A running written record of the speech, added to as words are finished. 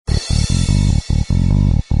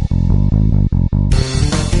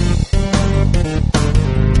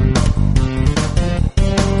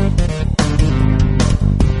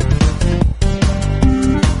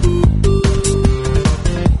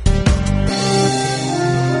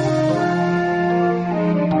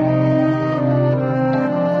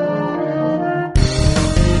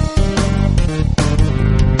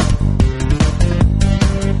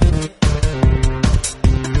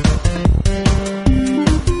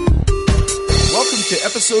to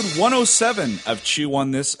episode 107 of Chew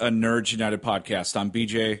on This, a Nerds United podcast. I'm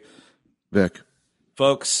BJ. Vic.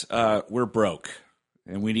 Folks, we're broke,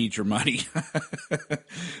 and we need your money.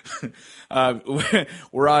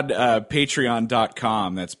 We're on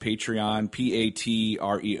Patreon.com. That's Patreon,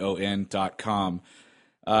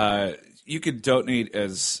 Patreon.com. You could donate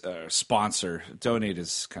as sponsor. Donate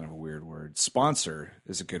is kind of a weird word. Sponsor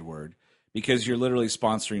is a good word because you're literally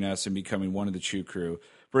sponsoring us and becoming one of the Chew crew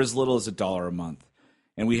for as little as $1 a month.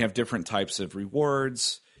 And we have different types of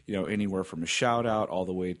rewards, you know, anywhere from a shout out all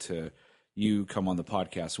the way to you come on the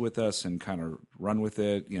podcast with us and kind of run with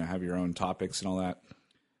it, you know, have your own topics and all that.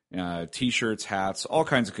 T-shirts, hats, all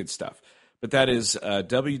kinds of good stuff. But that is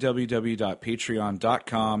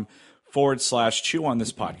www.patreon.com/chew on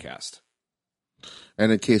this podcast.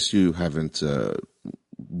 And in case you haven't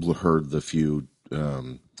heard the few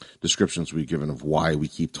descriptions we've given of why we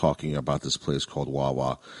keep talking about this place called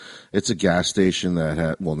Wawa, it's a gas station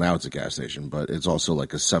that well, now it's a gas station, but it's also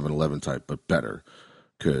like a 7-Eleven type, but better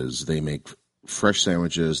because they make fresh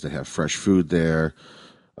sandwiches. They have fresh food there.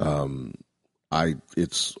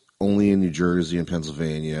 It's only in New Jersey and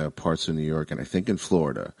Pennsylvania, parts of New York, and I think in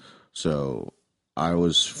Florida. So I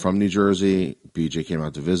was from New Jersey. BJ came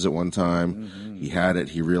out to visit one time. Mm-hmm. He had it.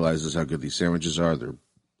 He realizes how good these sandwiches are. They're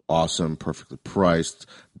awesome, perfectly priced.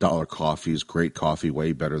 Dollar coffees, great coffee,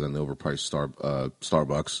 way better than the overpriced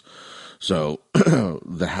Starbucks. So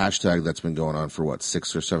the hashtag that's been going on for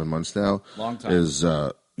 6 or 7 months now, long time, is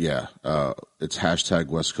it's hashtag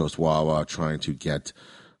West Coast Wawa, trying to get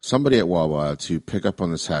somebody at Wawa to pick up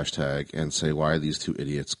on this hashtag and say, why are these two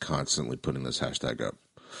idiots constantly putting this hashtag up?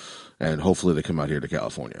 And hopefully they come out here to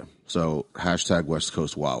California. So hashtag West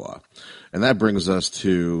Coast Wawa. And that brings us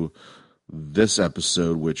to this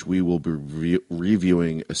episode, which we will be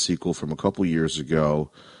reviewing a sequel from a couple years ago,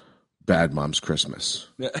 Bad Moms Christmas.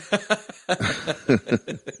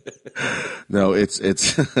 No, it's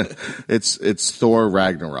Thor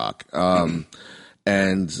Ragnarok.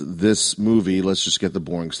 And this movie, let's just get the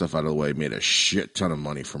boring stuff out of the way, made a shit ton of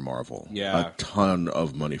money for Marvel. Yeah. A ton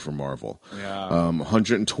of money for Marvel. Yeah.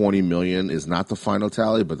 120 million is not the final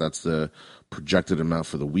tally, but that's the projected amount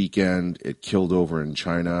for the weekend. It killed over in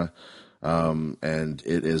China. And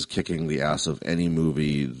it is kicking the ass of any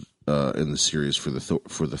movie in the series for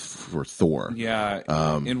Thor.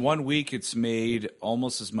 Yeah. In 1 week, it's made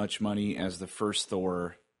almost as much money as the first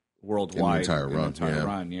Thor worldwide. In the entire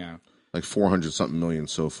run. Yeah. Like 400-something million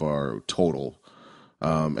so far total.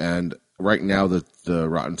 And right now, the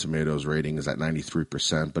Rotten Tomatoes rating is at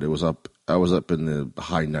 93%, but I was up in the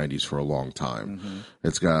high 90s for a long time. Mm-hmm.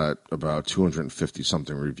 It's got about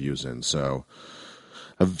 250-something reviews in, so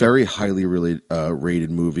a very highly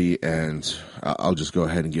rated movie, and I'll just go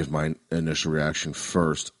ahead and give my initial reaction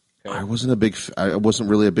first. Okay. I wasn't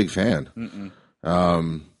really a big fan.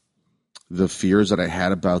 The fears that I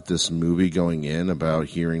had about this movie going in, about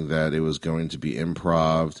hearing that it was going to be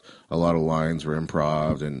improv, a lot of lines were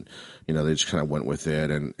improv, and you know they just kind of went with it,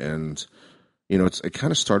 and you know it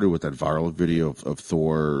kind of started with that viral video of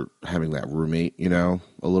Thor having that roommate, you know,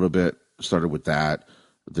 a little bit started with that.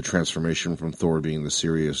 The transformation from Thor being the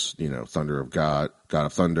serious, you know, thunder of God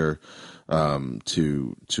of thunder,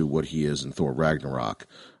 to what he is in Thor Ragnarok.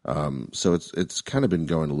 So it's kind of been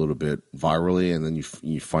going a little bit virally, and then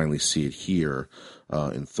you finally see it here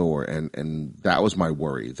in Thor, and that was my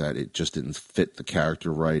worry, that it just didn't fit the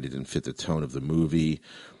character right, it didn't fit the tone of the movie,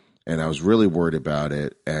 and I was really worried about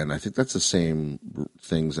it. And I think that's the same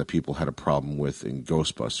things that people had a problem with in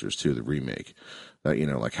Ghostbusters too, the remake. That, you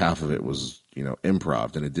know, like half of it was, you know,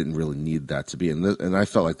 improv, and it didn't really need that to be. And I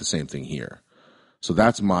felt like the same thing here. So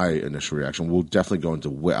that's my initial reaction. I'll definitely go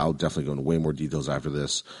into way more details after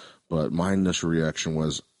this. But my initial reaction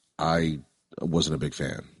was I wasn't a big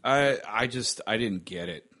fan. I didn't get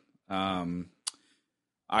it. I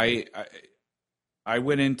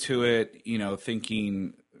went into it, you know,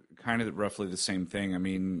 thinking kind of roughly the same thing. I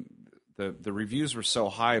mean, the reviews were so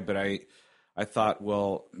high, but I thought,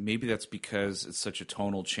 well, maybe that's because it's such a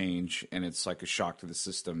tonal change and it's like a shock to the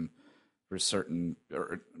system for certain.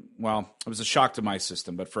 Well, it was a shock to my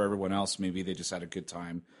system, but for everyone else, maybe they just had a good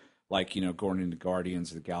time, like, you know, going into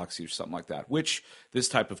Guardians of the Galaxy or something like that, which this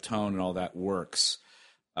type of tone and all that works.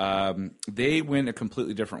 They went a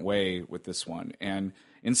completely different way with this one. And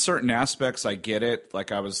in certain aspects, I get it.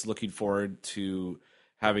 Like, I was looking forward to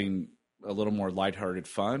having a little more lighthearted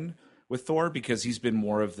fun with Thor because he's been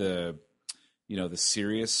more of the, you know, the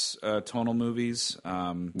serious tonal movies.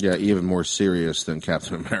 Yeah, even more serious than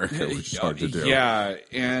Captain America, which is hard to do. Yeah,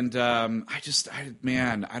 and I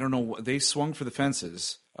don't know. They swung for the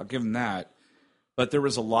fences. I'll give them that. but there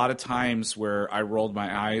was a lot of times where I rolled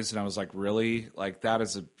my eyes and I was like, really? Like, that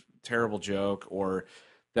is a terrible joke, or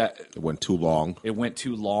that It went too long. it went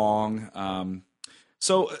too long.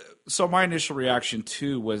 So my initial reaction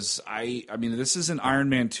too was I mean, this isn't Iron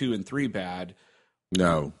Man 2 and 3 bad,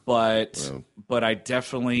 No. but No. but I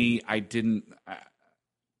just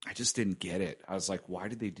didn't get it. I was like, why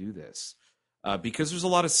did they do this? Because there's a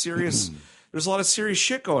lot of serious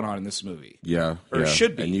shit going on in this movie. Yeah. Or it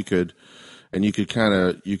should be. And you can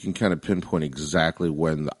kind of pinpoint exactly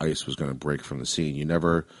when the ice was going to break from the scene. You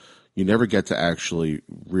never get to actually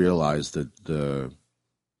realize the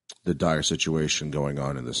dire situation going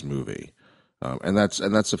on in this movie, and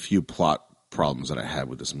that's a few plot problems that I had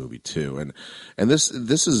with this movie too. And this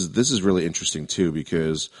is really interesting too,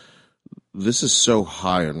 because this is so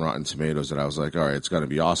high on Rotten Tomatoes that I was like, all right, it's going to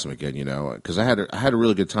be awesome again, because I had a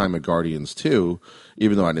really good time at Guardians 2,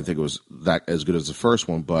 even though I didn't think it was that as good as the first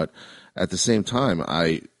one. But at the same time,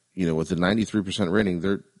 with the 93% rating,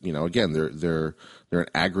 they're an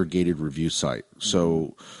aggregated review site,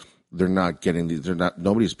 so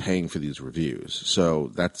nobody's paying for these reviews.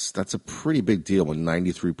 So that's a pretty big deal when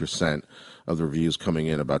 93% of the reviews coming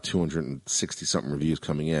in, about 260 something reviews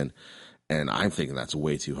coming in. And I'm thinking that's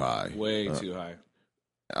way too high. Way too high.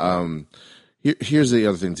 Here's the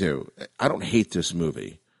other thing too. I don't hate this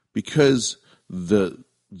movie because the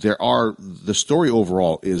story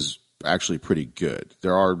overall is actually pretty good.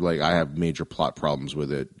 I have major plot problems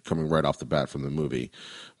with it coming right off the bat from the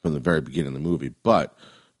very beginning of the movie. But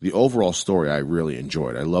the overall story I really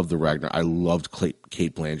enjoyed. I loved I loved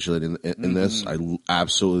Kate Blanchett in this. I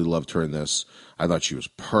absolutely loved her in this. I thought she was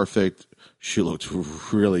perfect. She looked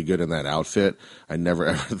really good in that outfit. I never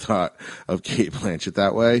ever thought of Kate Blanchett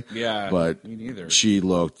that way. Yeah, but me neither. She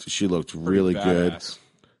looked really good.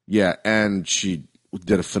 Yeah, and she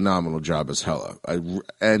did a phenomenal job as Hela.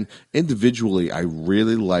 And individually, I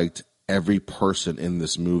really liked every person in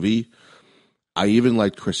this movie. I even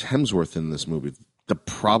liked Chris Hemsworth in this movie. The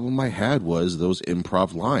problem I had was those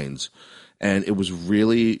improv lines, and it was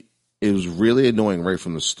really annoying right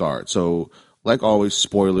from the start. So, like always,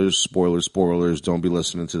 spoilers. Don't be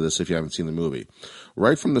listening to this if you haven't seen the movie.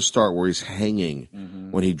 Right from the start, where he's hanging,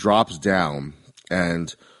 when he drops down,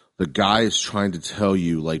 and the guy is trying to tell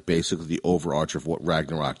you, like, basically the overarch of what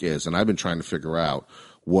Ragnarok is. And I've been trying to figure out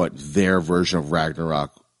what their version of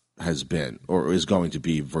Ragnarok has been or is going to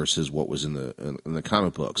be versus what was in the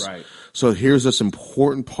comic books. Right. So here's this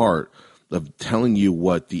important part of telling you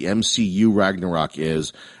what the MCU Ragnarok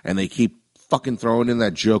is, and they keep fucking throwing in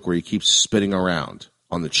that joke where he keeps spinning around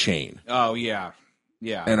on the chain. Oh yeah.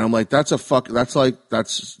 Yeah. And I'm like, that's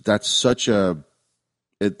such a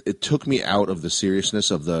it took me out of the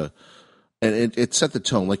seriousness of and it set the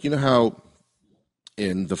tone. Like, you know how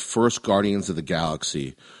in the first Guardians of the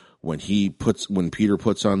Galaxy, when Peter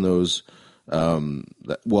puts on those,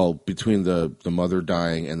 between the mother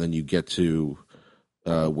dying and then you get to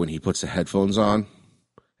when he puts the headphones on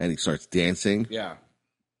and he starts dancing. Yeah.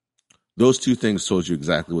 Those two things told you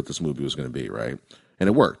exactly what this movie was going to be, right? And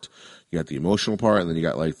it worked. You got the emotional part, and then you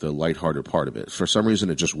got like the lighthearted part of it. For some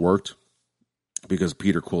reason, it just worked because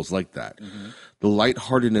Peter Quill's like that. Mm-hmm. The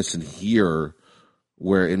lightheartedness in here,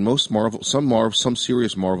 where in most some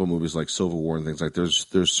serious Marvel movies like Civil War and things like,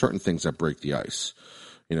 there's certain things that break the ice,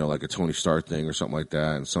 like a Tony Stark thing or something like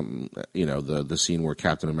that, and something, the scene where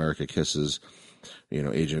Captain America kisses,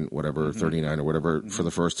 Agent whatever 39 or whatever for the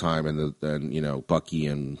first time, and then Bucky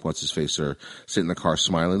and what's his face are sitting in the car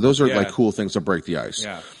smiling. Those are like cool things that break the ice.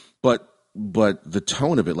 Yeah. But the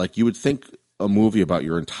tone of it, like, you would think a movie about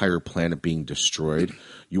your entire planet being destroyed,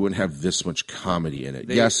 you wouldn't have this much comedy in it.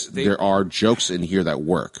 There are jokes in here that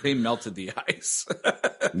work. They melted the ice.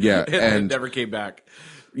 Yeah, and it never came back.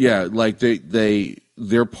 Yeah, like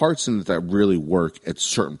there are parts in it that really work at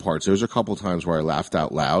certain parts. There's a couple times where I laughed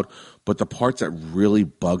out loud, but the parts that really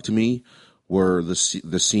bugged me were the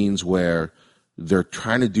scenes where they're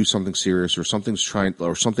trying to do something serious, or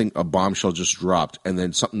a bombshell just dropped, and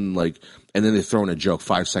then and then they throw in a joke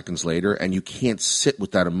 5 seconds later, and you can't sit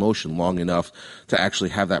with that emotion long enough to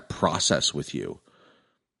actually have that process with you.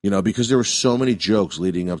 Because there were so many jokes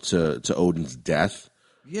leading up to Odin's death.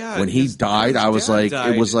 Yeah. When he died, I was like,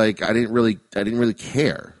 it was like I didn't really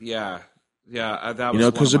care. Yeah. Yeah. That was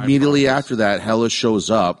because immediately after that, Hela shows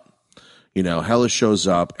up. Hela shows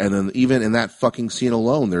up, and then even in that fucking scene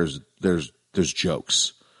alone, there's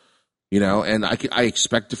jokes. And I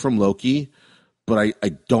expect it from Loki, but I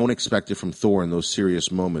don't expect it from Thor in those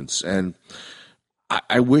serious moments. And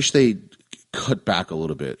I wish they cut back a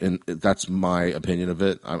little bit, and that's my opinion of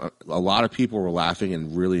it. A lot of people were laughing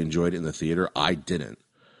and really enjoyed it in the theater. I didn't.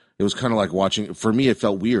 It was kind of like watching. For me, it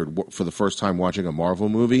felt weird for the first time watching a Marvel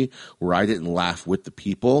movie where I didn't laugh with the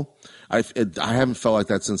people. I haven't felt like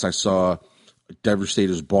that since I saw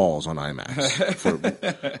Devastator's Balls on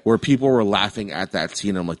IMAX, where people were laughing at that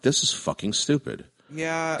scene. I'm like, this is fucking stupid.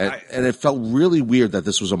 Yeah, and it felt really weird that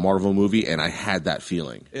this was a Marvel movie, and I had that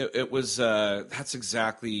feeling. It was that's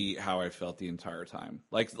exactly how I felt the entire time.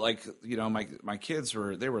 Like my kids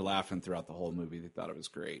were laughing throughout the whole movie. They thought it was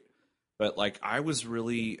great, but like I was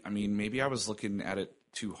really, I mean, maybe I was looking at it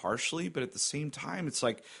too harshly, but at the same time, it's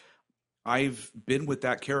like I've been with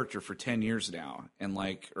that character for 10 years now, and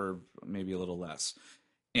like, or maybe a little less.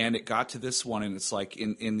 And it got to this one, and it's like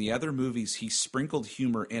in the other movies, he sprinkled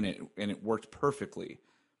humor in it, and it worked perfectly.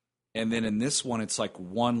 And then in this one, it's like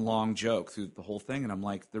one long joke through the whole thing, and I'm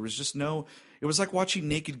like, there was just no. It was like watching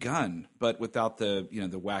Naked Gun, but without the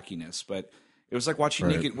the wackiness. But it was like watching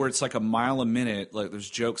Naked, where it's like a mile a minute. Like there's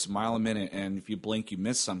jokes a mile a minute, and if you blink, you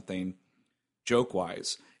miss something, joke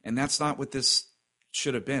wise. And that's not what this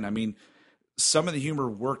should have been. I mean, some of the humor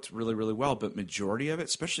worked really, really well, but majority of it,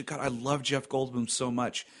 especially, God, I love Jeff Goldblum so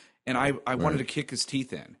much, and I wanted to kick his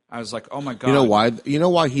teeth in. I was like, oh my God. You know why? You know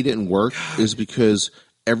why he didn't work is because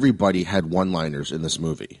everybody had one-liners in this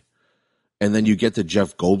movie, and then you get to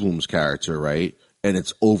Jeff Goldblum's character, right? And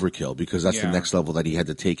it's overkill because that's the next level that he had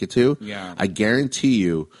to take it to. Yeah, I guarantee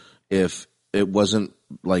you, if it wasn't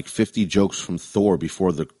like 50 jokes from Thor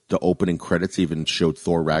before the opening credits even showed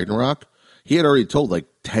Thor Ragnarok, he had already told like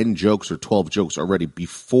 10 jokes or 12 jokes already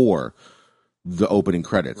before the opening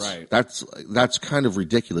credits. Right. That's kind of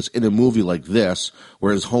ridiculous in a movie like this,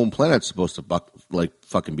 where his home planet's supposed to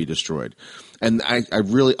fucking be destroyed. And I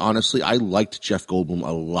really, honestly, I liked Jeff Goldblum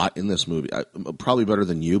a lot in this movie. Probably better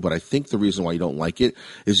than you, but I think the reason why you don't like it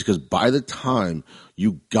is because by the time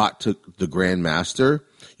you got to the Grandmaster,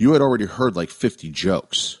 you had already heard like 50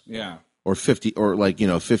 jokes. Yeah. Or 50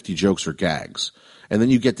 jokes or gags. And then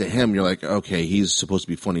you get to him, you're like, okay, he's supposed to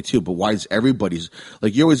be funny too, but why is everybody's,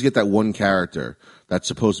 like, you always get that one character that's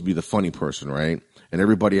supposed to be the funny person, right? And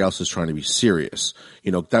everybody else is trying to be serious.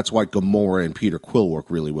 That's why Gamora and Peter Quill work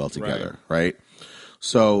really well together, right?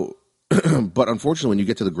 So, but unfortunately, when you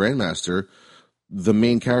get to the Grandmaster, the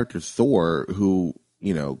main character, Thor, who,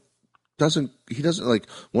 doesn't like,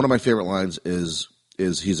 one of my favorite lines is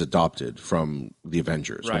he's adopted from the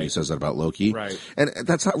Avengers when he says that about Loki. Right. And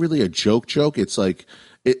that's not really a joke. It's like,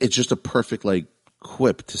 it's just a perfect like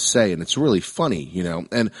quip to say. And it's really funny,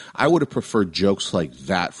 and I would have preferred jokes like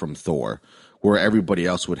that from Thor, where everybody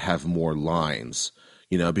else would have more lines,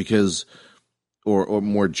 because, or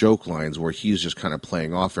more joke lines where he's just kind of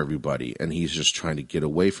playing off everybody and he's just trying to get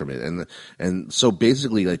away from it. And so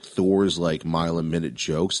basically like Thor's like mile a minute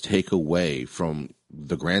jokes take away from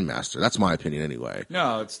the Grandmaster. That's my opinion anyway.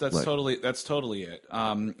 No, that's totally it.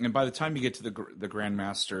 And by the time you get to the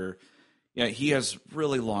Grandmaster, yeah, he has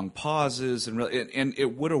really long pauses and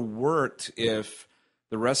it would have worked if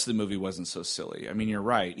the rest of the movie wasn't so silly. I mean, you're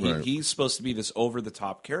right. He's supposed to be this over the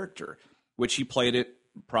top character, which he played it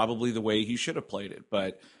probably the way he should have played it,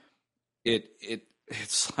 but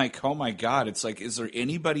it's like, oh my God, it's like, is there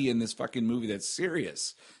anybody in this fucking movie that's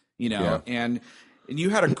serious? And you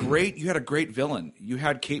had a great villain. You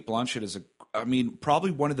had Cate Blanchett as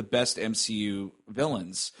probably one of the best MCU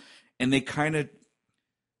villains. And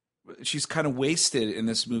she's kind of wasted in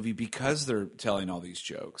this movie because they're telling all these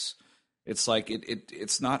jokes. It's like,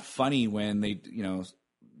 it's not funny when they,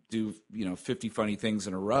 do, 50 funny things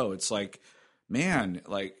in a row. It's like, man,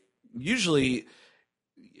 like usually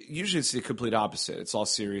it's the complete opposite. It's all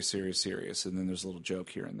serious. And then there's a little joke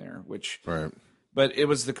here and there, right. But it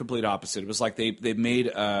was the complete opposite. It was like they made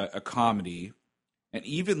a comedy, and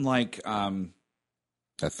even like that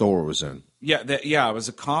Thor was in. Yeah, it was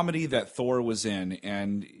a comedy that Thor was in,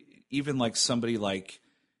 and even like somebody like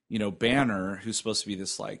Banner, who's supposed to be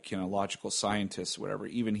this like logical scientist, or whatever.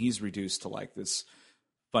 Even he's reduced to like this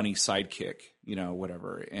funny sidekick,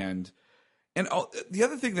 whatever. And the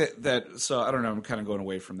other thing that so I don't know, I'm kind of going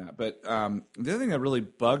away from that, but the other thing that really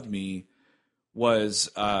bugged me was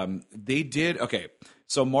they did okay.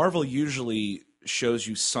 So Marvel usually shows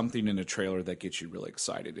you something in a trailer that gets you really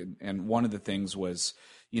excited, and one of the things was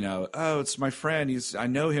oh, it's my friend. I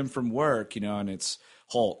know him from work, and it's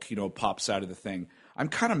Hulk, pops out of the thing. I'm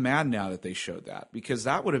kind of mad now that they showed that, because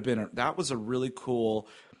that was a really cool,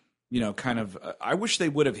 kind of. I wish they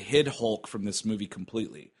would have hid Hulk from this movie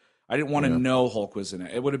completely. I didn't want to know Hulk was in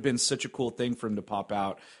it. It would have been such a cool thing for him to pop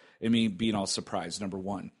out. I mean, being all surprised. Number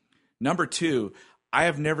one. Number two, I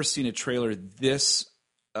have never seen a trailer this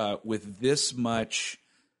with this much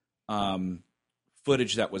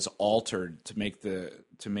footage that was altered to make the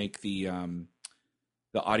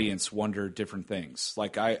the audience wonder different things.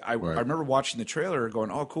 Like I Right. remember watching the trailer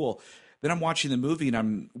going, oh, cool. Then I'm watching the movie and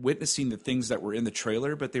I'm witnessing the things that were in the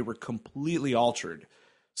trailer, but they were completely altered.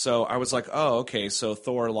 So I was like, oh, okay, so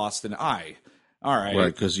Thor lost an eye. All right.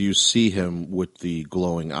 Right, because you see him with the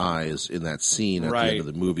glowing eyes in that scene at the end of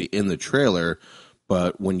the movie in the trailer,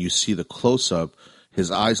 but when you see the close up, his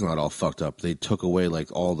eye's not all fucked up. They took away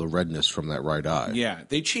like all the redness from that right eye. Yeah,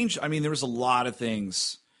 they changed. I mean, there was a lot of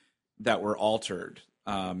things that were altered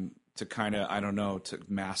to kind of, I don't know, to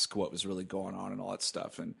mask what was really going on and all that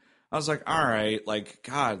stuff. And I was like, all right, like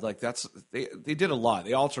God, like they did a lot.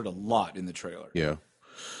 They altered a lot in the trailer. Yeah.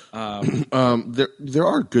 There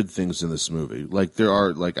are good things in this movie. Like there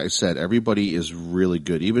are, like I said, everybody is really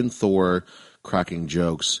good. Even Thor cracking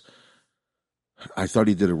jokes. I thought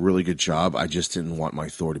he did a really good job. I just didn't want my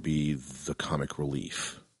Thor to be the comic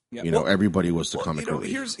relief. Yeah, You know, everybody was the comic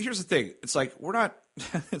relief. Here's the thing. It's like we're not.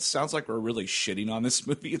 It sounds like we're really shitting on this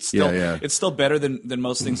movie. It's still it's still better than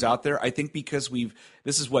most things out there. I think because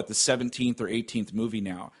this is what the 17th or 18th movie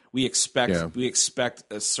now. We expect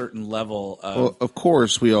a certain level of. Well, of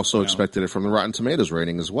course, we also expected it from the Rotten Tomatoes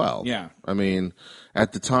rating as well. Yeah. I mean,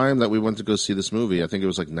 at the time that we went to go see this movie, I think it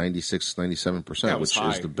was like 96, 97%, which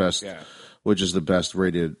is the best. Yeah. Which is the best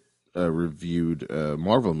rated reviewed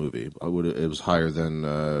Marvel movie. It was higher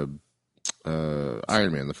than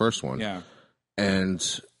Iron Man, the first one. Yeah.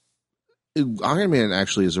 And Iron Man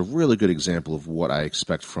actually is a really good example of what I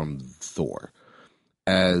expect from Thor.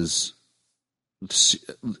 As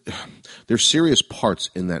there's serious parts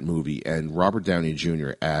in that movie, and Robert Downey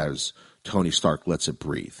Jr. as Tony Stark lets it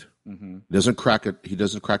breathe. Mm-hmm. He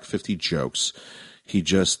doesn't crack 50 jokes. He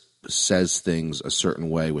just says things a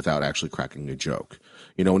certain way without actually cracking a joke.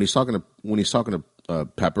 You know, when he's talking to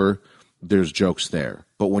Pepper, there's jokes there.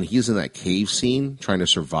 But when he's in that cave scene trying to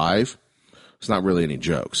survive, it's not really any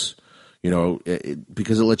jokes. You know,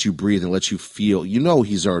 because it lets you breathe and lets you feel. You know,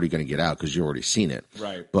 he's already going to get out because you've already seen it.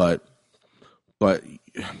 Right. But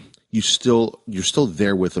you're still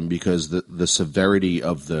there with him because the severity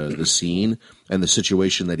of the scene and the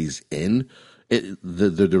situation that he's in.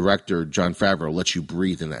 The director, Jon Favreau, lets you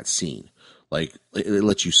breathe in that scene. Like, it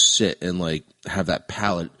lets you sit and, like, have that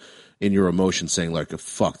palate in your emotions saying, like,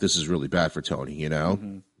 fuck, this is really bad for Tony, you know?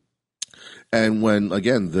 Mm-hmm. And when,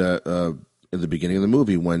 again, in the beginning of the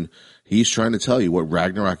movie, when he's trying to tell you what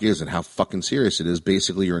Ragnarok is and how fucking serious it is,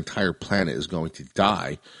 basically your entire planet is going to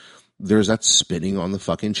die, there's that spinning on the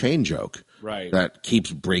fucking chain joke. Right. That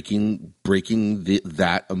keeps breaking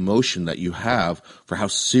that emotion that you have for how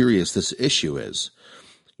serious this issue is,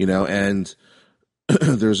 you know. And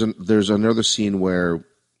there's another scene where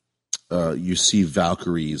you see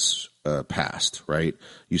Valkyrie's past, right?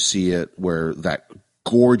 You see it where that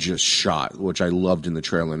gorgeous shot, which I loved in the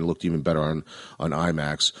trailer and it looked even better on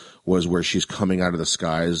IMAX, was where she's coming out of the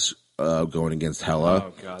skies. Going against Hela,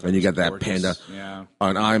 oh, God, and you got that gorgeous. panda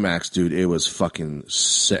on IMAX, dude. It was fucking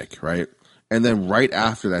sick, right? And then right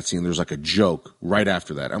after that scene, there's like a joke right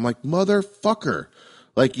after that. I'm like, motherfucker,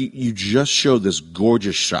 like you just showed this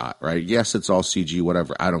gorgeous shot, right? Yes, it's all CG,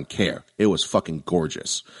 whatever. I don't care. It was fucking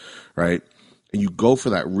gorgeous, right? And you go for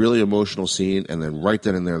that really emotional scene, and then right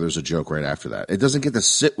then and there, there's a joke right after that. It doesn't get to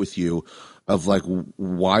sit with you of like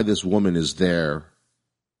why this woman is there,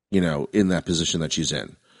 you know, in that position that she's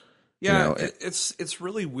in. Yeah, you know, it's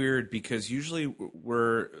really weird because usually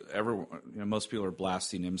most people are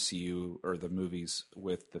blasting MCU or the movies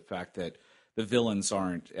with the fact that the villains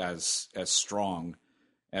aren't as strong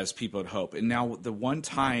as people would hope. And now the one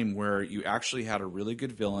time where you actually had a really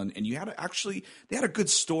good villain and they had a good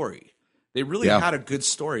story. They really had a good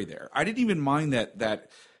story there. I didn't even mind that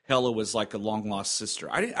Hela was like a long lost sister.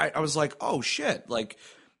 I was like, oh shit, like.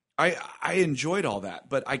 I enjoyed all that,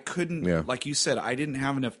 but I couldn't, like you said, I didn't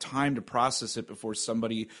have enough time to process it before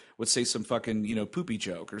somebody would say some fucking, poopy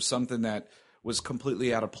joke or something that was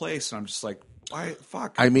completely out of place. And I'm just like, why,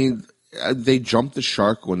 fuck. I mean, they jumped the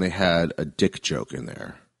shark when they had a dick joke in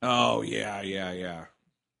there. Oh, yeah.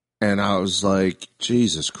 And I was like,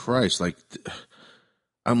 Jesus Christ. Like,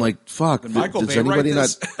 I'm like, fuck. Did Michael Bay write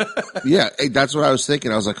this? Yeah, that's what I was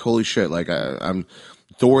thinking. I was like, holy shit. Like,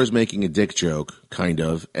 Thor is making a dick joke, kind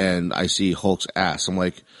of, and I see Hulk's ass. I'm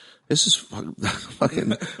like, this is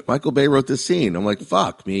fucking Michael Bay wrote this scene. I'm like,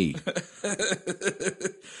 fuck me.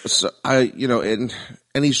 So and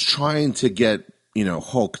he's trying to get,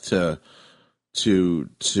 Hulk to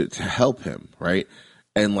help him, right?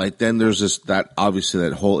 And like, then there's that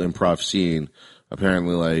whole improv scene.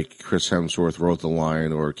 Apparently, like, Chris Hemsworth wrote the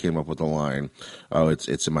line or came up with the line, oh,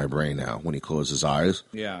 it's in my brain now, when he closed his eyes.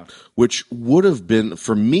 Yeah. Which would have been,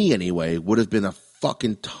 for me anyway, a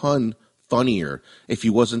fucking ton funnier if he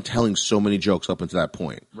wasn't telling so many jokes up until that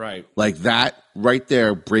point. Right. Like that right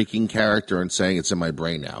there, breaking character and saying it's in my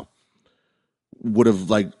brain now.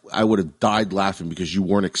 I would have died laughing because you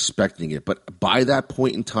weren't expecting it. But by that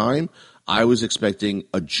point in time, I was expecting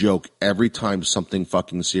a joke every time something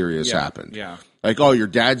fucking serious happened. Yeah. Like, oh, your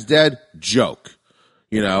dad's dead? Joke.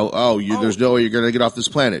 You know, there's no way you're going to get off this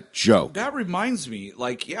planet. Joke. That reminds me,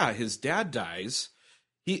 like, yeah, his dad dies.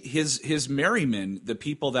 His merrymen, the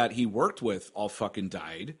people that he worked with, all fucking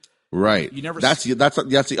died. Right. You never. That's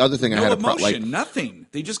the other thing I had No a emotion, nothing.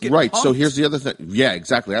 They just get right. pumped. So here's the other thing. Yeah,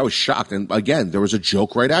 exactly. I was shocked, and again, there was a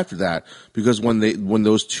joke right after that because when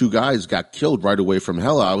those two guys got killed right away from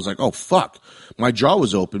Hela, I was like, oh fuck, my jaw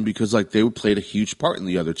was open because like they played a huge part in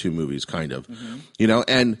the other two movies, kind of, you know,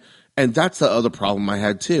 and that's the other problem I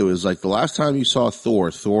had too is like the last time you saw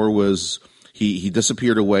Thor was he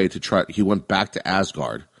disappeared away he went back to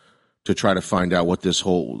Asgard to try to find out what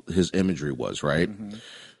his imagery was, right? Mm-hmm.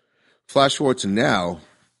 Flash forward to now,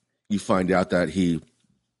 you find out that his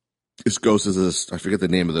ghost is this, I forget the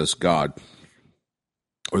name of this god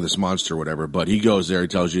or this monster or whatever, but he goes there, he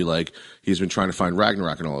tells you like he's been trying to find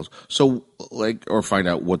Ragnarok and all this. So like, or find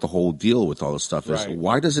out what the whole deal with all this stuff is. Right.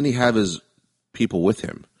 Why doesn't he have his people with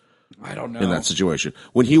him? I don't know. In that situation.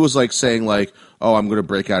 When he was like saying like, oh, I'm going to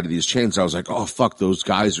break out of these chains, I was like, oh fuck, those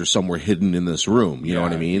guys are somewhere hidden in this room. You know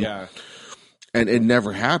what I mean? Yeah. And it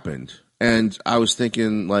never happened. And I was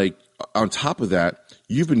thinking like, on top of that,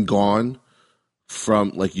 you've been gone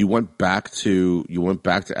from like you went back to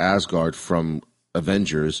Asgard from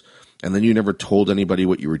Avengers, and then you never told anybody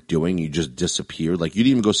what you were doing. You just disappeared. Like you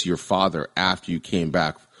didn't even go see your father after you came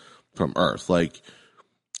back from Earth. Like,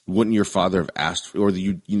 wouldn't your father have asked, or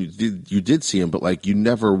you did see him, but like you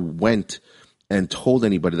never went and told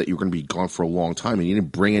anybody that you were going to be gone for a long time, and you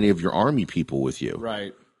didn't bring any of your army people with you.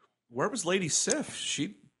 Right. Where was Lady Sif?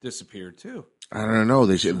 She disappeared too. I don't know.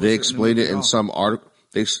 They explained it in some article.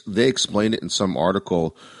 They explained it in some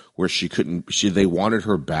article where she couldn't. They wanted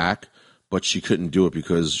her back, but she couldn't do it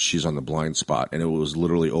because she's on the blind spot, and it was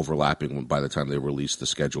literally overlapping by the time they released the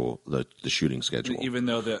schedule, the shooting schedule. Even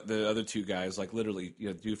though the other two guys, like literally,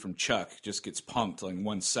 dude from Chuck just gets punked like in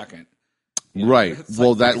 1 second. Right.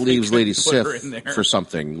 Well, like that leaves Lady Sif for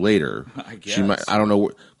something later. I guess. She might. I don't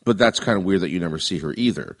know. But that's kind of weird that you never see her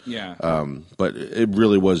either. Yeah. But it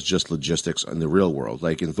really was just logistics in the real world.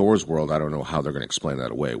 Like in Thor's world, I don't know how they're going to explain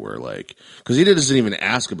that away. Where like, because he doesn't even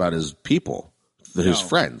ask about his people, his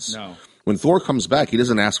friends. No. When Thor comes back, he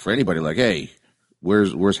doesn't ask for anybody. Like, hey,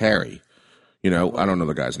 where's Harry? You know, I don't know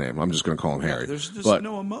the guy's name. I'm just going to call him Harry. There's just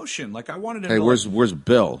no emotion. Like I wanted him. Hey, to where's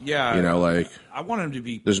Bill? Yeah. You know, like I wanted him to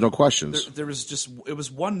be. There's no questions. There was it was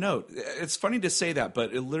one note. It's funny to say that,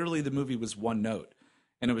 but literally the movie was one note.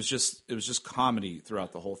 And it was just comedy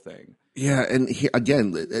throughout the whole thing. Yeah, and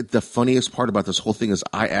again, the funniest part about this whole thing is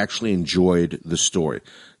I actually enjoyed the story.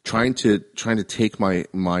 Trying to take my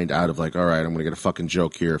mind out of like, all right, I'm going to get a fucking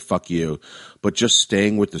joke here, fuck you, but just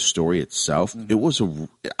staying with the story itself. Mm-hmm.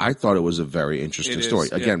 I thought it was a very interesting story.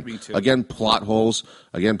 Again, me too. Again, plot holes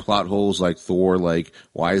like Thor. Like,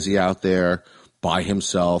 why is he out there by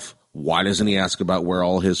himself? Why doesn't he ask about where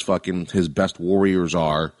all his best warriors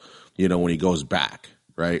are? You know, when he goes back.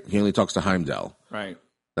 Right, he only talks to Heimdall. Right,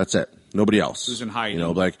 that's it. Nobody else. Who's in hiding? You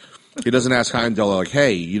know, like he doesn't ask Heimdall like,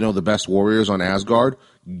 "Hey, you know the best warriors on Asgard?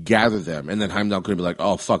 Gather them." And then Heimdall could be like,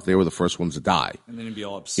 "Oh fuck, they were the first ones to die." And then he'd be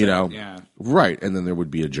all upset. You know, yeah, right. And then there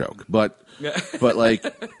would be a joke, but like,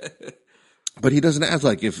 but he doesn't ask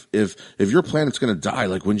like if your planet's gonna die,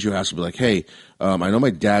 like wouldn't you ask? Be like, "Hey, I know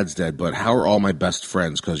my dad's dead, but how are all my best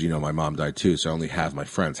friends? Because you know my mom died too, so I only have my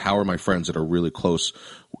friends. How are my friends that are really close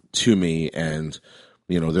to me and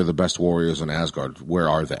you know, they're the best warriors on Asgard. Where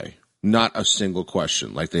are they? Not a single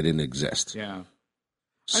question, like they didn't exist. Yeah.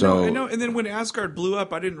 So I know. And then when Asgard blew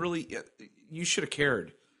up, I didn't really. You should have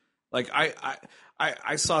cared. Like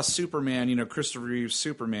I saw Superman, you know, Christopher Reeve's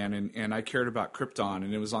Superman, and I cared about Krypton,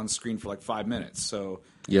 and it was on screen for like 5 minutes. So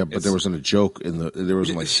yeah, but there wasn't a joke there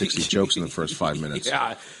wasn't like 60 jokes in the first 5 minutes.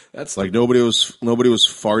 Yeah, that's like nobody was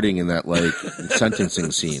farting in that like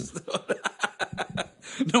sentencing scene.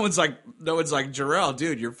 No one's like Jarrell,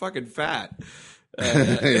 dude, you're fucking fat.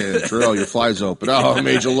 Hey, Jarrell, your fly's open. Oh, I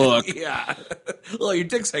made you look. Yeah. Well, your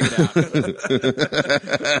dick's hanging out.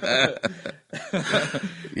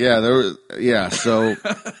 So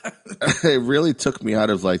it really took me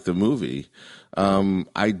out of like the movie.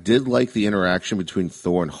 I did like the interaction between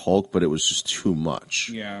Thor and Hulk, but it was just too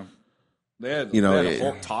much. Yeah. They had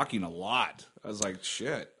Hulk talking a lot. I was like,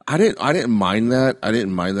 shit. I didn't mind that. I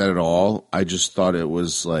didn't mind that at all. I just thought it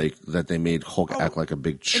was like that they made Hulk act like a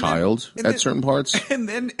big child at certain parts. And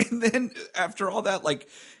then after all that, like,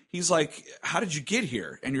 he's like, how did you get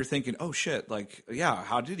here? And you're thinking, oh shit, like, yeah,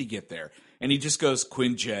 how did he get there? And he just goes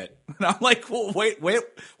Quinjet. And I'm like, well, wait,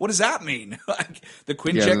 what does that mean? Like, the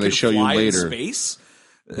Quinjet can fly in space?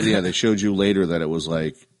 Yeah, they showed you later that it was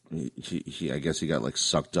like he I guess he got like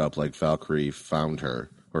sucked up, like Valkyrie found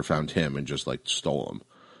him and just like stole him.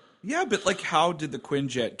 Yeah, but like, how did the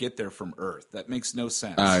Quinjet get there from Earth? That makes no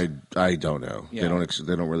sense. I don't know. Yeah.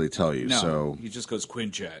 They don't really tell you. No, so he just goes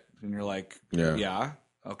Quinjet, and you're like, yeah,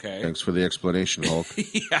 okay. Thanks for the explanation, Hulk.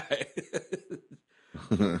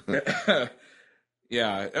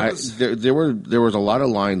 Yeah. There was a lot of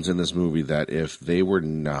lines in this movie that if they were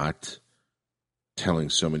not telling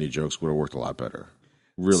so many jokes, would have worked a lot better.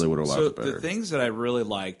 Really would have worked better. The things that I really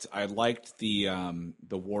liked, I liked the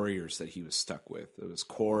warriors that he was stuck with. It was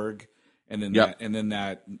Korg, and then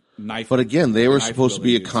that knife. But again, they were supposed to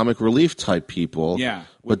be a comic relief type people. Yeah.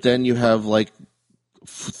 But then you have like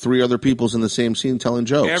three other people's in the same scene telling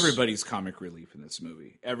jokes. Everybody's comic relief in this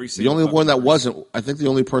movie. The only one that wasn't, I think the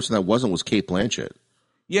only person that wasn't was Cate Blanchett.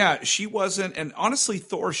 Yeah, she wasn't, and honestly,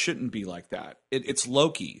 Thor shouldn't be like that. It's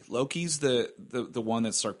Loki. Loki's the one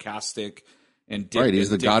that's sarcastic and right. He's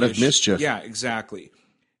the god of mischief. Yeah, exactly.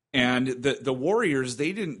 And the Warriors,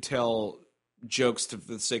 they didn't tell jokes for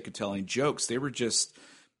the sake of telling jokes. They were just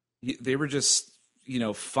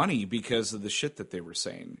funny because of the shit that they were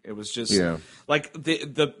saying. It was just like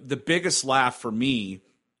the biggest laugh for me.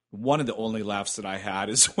 One of the only laughs that I had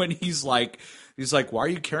is when he's like, why are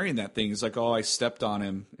you carrying that thing? He's like, oh, I stepped on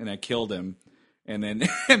him and I killed him. And then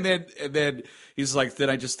he's like, then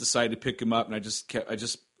I just decided to pick him up and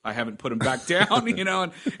I haven't put him back down,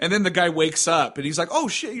 and then the guy wakes up and he's like, oh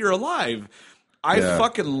shit, you're alive. I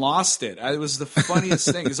fucking lost it. It was the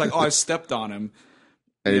funniest thing. He's like, oh, I stepped on him.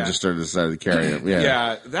 And he just decided to carry him.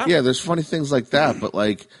 Yeah. There's funny things like that. But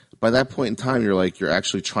like by that point in time, you're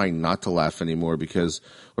actually trying not to laugh anymore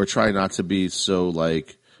or trying not to be so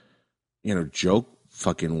like, joke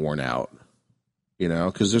fucking worn out,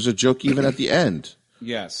 because there's a joke even at the end.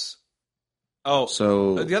 Yes. Oh,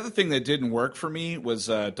 so the other thing that didn't work for me was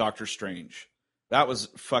Doctor Strange. That was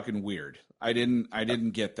fucking weird. I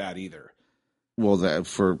didn't get that either. Well,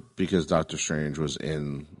 because Doctor Strange was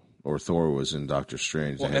in, or Thor was in Doctor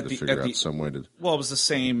Strange, they had to figure out some way to. Well, it was the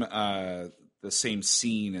same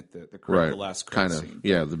scene at the last credit scene.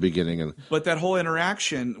 Yeah, the beginning But that whole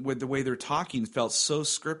interaction with the way they're talking felt so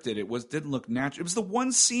scripted. Didn't look natural. It was the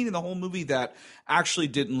one scene in the whole movie that actually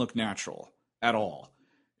didn't look natural at all.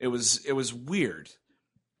 It was weird.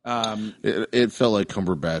 It felt like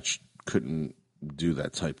Cumberbatch couldn't do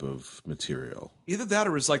that type of material. Either that, or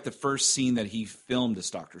it was like the first scene that he filmed as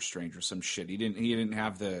Doctor Strange or some shit. He didn't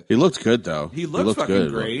have the. He looked good though. He looked fucking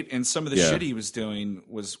good, great, and some of the shit he was doing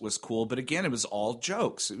was cool. But again, it was all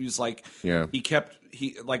jokes. It was like the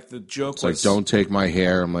joke it's was like, don't take my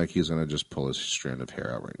hair. I'm like, he's gonna just pull his strand of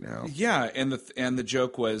hair out right now. Yeah, and the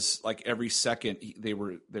joke was like every second they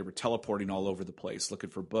were teleporting all over the place looking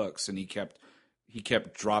for books, and he kept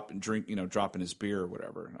dropping his beer or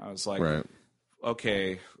whatever. And I was like, right.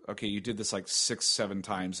 Okay, you did this like 6-7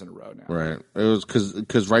 times in a row now. Right. It was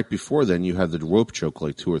because right before then you had the rope choke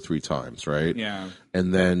like 2 or 3 times, right? Yeah.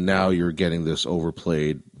 And then now you're getting this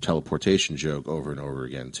overplayed teleportation joke over and over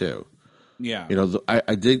again too. Yeah.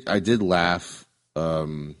 I did laugh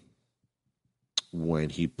when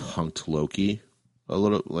he punked Loki a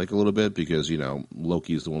little bit because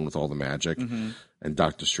Loki's the one with all the magic, and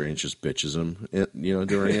Doctor Strange just bitches him,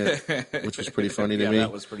 during it, which was pretty funny to me. Yeah,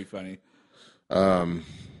 that was pretty funny.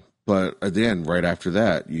 But at the end, right after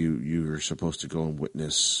that, you were supposed to go and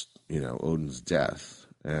witness, Odin's death,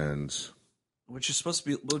 and which is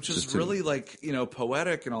really like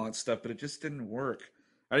poetic and all that stuff, but it just didn't work.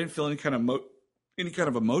 I didn't feel any kind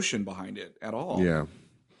of emotion behind it at all. Yeah,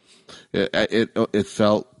 it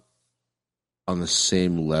felt on the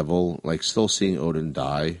same level, like still seeing Odin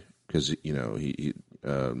die because he's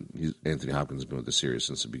Anthony Hopkins has been with the series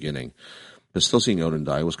since the beginning. But still seeing Odin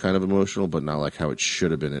die was kind of emotional, but not like how it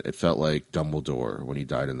should have been. It felt like Dumbledore when he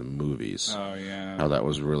died in the movies. Oh, yeah. How that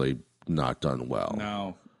was really not done well.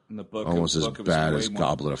 No. In the book, almost as bad as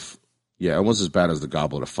Goblet of... Yeah, almost as bad as the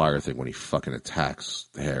Goblet of Fire thing when he fucking attacks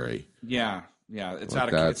Harry. Yeah. It's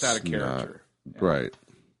out of character. Right.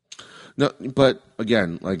 No, but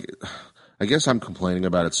again, like... I guess I'm complaining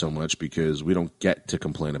about it so much because we don't get to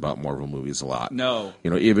complain about Marvel movies a lot. No.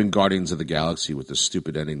 Even Guardians of the Galaxy with the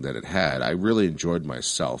stupid ending that it had, I really enjoyed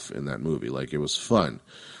myself in that movie. Like, it was fun.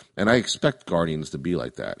 And I expect Guardians to be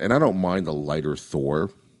like that. And I don't mind a lighter Thor.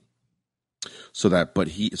 So that, but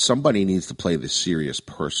somebody needs to play the serious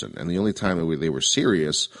person, and the only time they were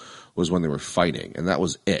serious was when they were fighting, and that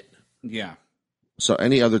was it. Yeah. So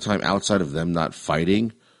any other time outside of them not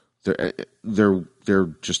fighting, they're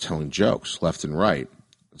just telling jokes left and right.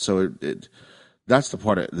 So that's the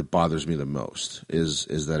part that bothers me the most is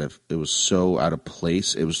that it was so out of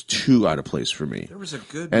place. It was too out of place for me. There was a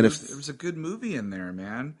good there was a good movie in there,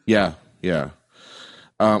 man. Yeah.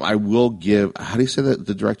 I will give. How do you say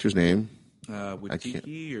the director's name?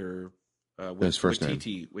 Waititi or his first name.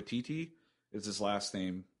 Waititi is his last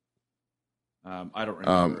name. I don't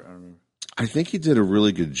remember. I think he did a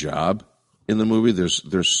really good job in the movie. There's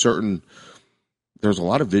a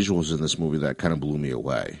lot of visuals in this movie that kind of blew me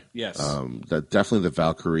away. Yes. That definitely the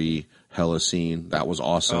Valkyrie Hela scene, that was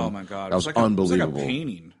awesome. Oh my god, that was unbelievable. It was like a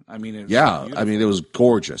painting. I mean, it was beautiful. I mean, it was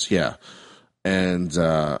gorgeous. Yeah, and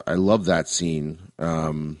I love that scene.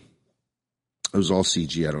 It was all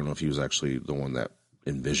CG. I don't know if he was actually the one that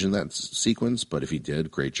envisioned that sequence, but if he did,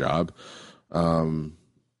 great job.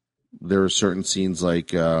 There are certain scenes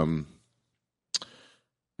like I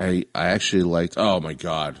actually liked. Oh my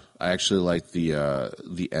god, I actually liked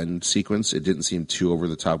the end sequence. It didn't seem too over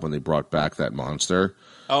the top when they brought back that monster.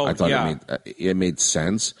 Oh, I thought it made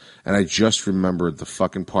sense, and I just remembered the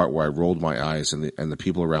fucking part where I rolled my eyes and the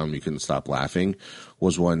people around me couldn't stop laughing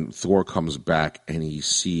was when Thor comes back and he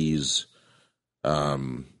sees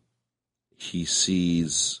the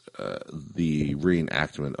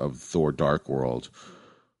reenactment of Thor: Dark World,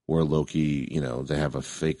 where Loki, they have a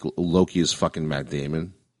fake Loki is fucking Matt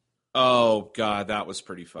Damon. Oh god, that was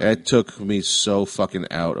pretty funny. It took me so fucking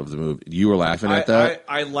out of the movie. You were laughing at that?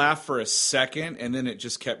 I laughed for a second, and then it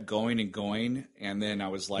just kept going and going, and then I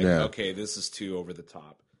was like, okay, this is too over the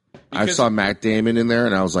top. I saw Matt Damon in there,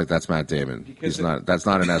 and I was like, that's Matt Damon. That's not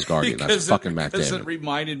an Asgardian. That's fucking Matt Damon.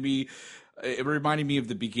 It reminded me of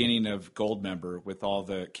the beginning of Goldmember with all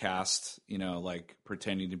the cast, like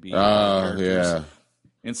pretending to be characters. Yeah.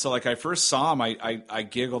 And so, like, I first saw him, I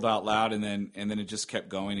giggled out loud, and then it just kept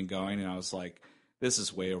going and going, and I was like, "This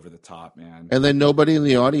is way over the top, man." And then nobody in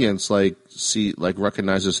the audience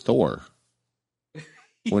recognizes Thor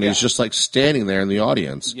when he's just like standing there in the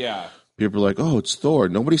audience. Yeah, people are like, "Oh, it's Thor."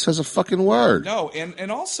 Nobody says a fucking word. No,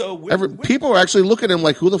 and also people are actually looking at him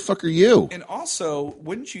like, "Who the fuck are you?" And also,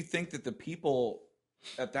 wouldn't you think that the people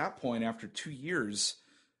at that point, after 2 years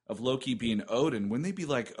of Loki being Odin, wouldn't they be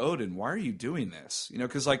like, Odin, why are you doing this?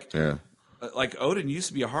 Because like Odin used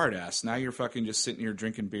to be a hard ass. Now you're fucking just sitting here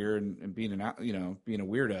drinking beer and being being a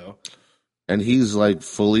weirdo. And he's like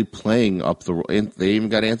fully playing up the. And they even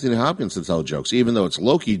got Anthony Hopkins to tell jokes, even though it's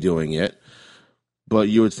Loki doing it. But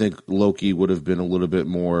you would think Loki would have been a little bit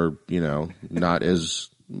more, not as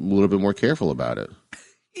a little bit more careful about it.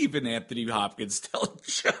 Even Anthony Hopkins telling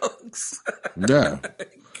jokes. Yeah.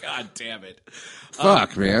 God damn it.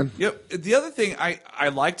 Fuck, man. Yep. The other thing, I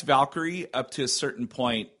liked Valkyrie up to a certain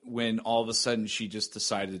point when all of a sudden she just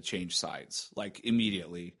decided to change sides, like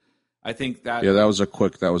immediately. I think that that was a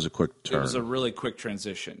quick turn. It was a really quick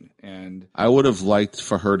transition, and I would have liked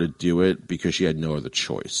for her to do it because she had no other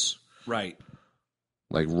choice. Right.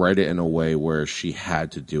 Like write it in a way where she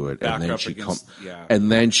had to do it, and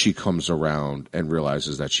then she comes around and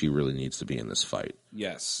realizes that she really needs to be in this fight.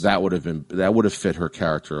 Yes, that would have fit her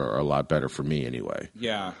character a lot better for me anyway.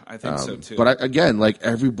 Yeah, I think so too. But again, like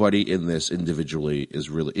everybody in this individually is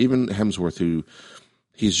really, even Hemsworth, who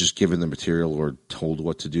he's just given the material or told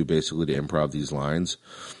what to do basically to improv these lines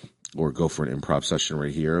or go for an improv session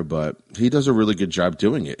right here, but he does a really good job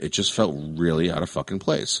doing it. It just felt really out of fucking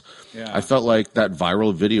place. Yeah. I felt like that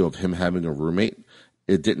viral video of him having a roommate,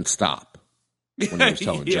 it didn't stop when he was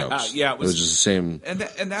telling jokes. Yeah, it was just the same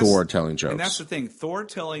Thor telling jokes. And that's the thing. Thor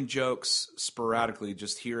telling jokes sporadically,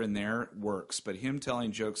 just here and there, works, but him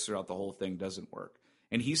telling jokes throughout the whole thing doesn't work.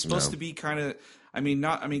 And he's supposed to be kind of,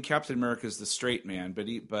 Captain America is the straight man, but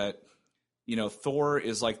Thor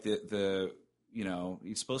is like the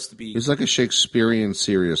he's supposed to be. He's like a Shakespearean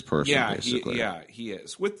serious person. Yeah, basically. He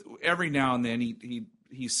is. With every now and then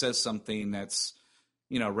he says something that's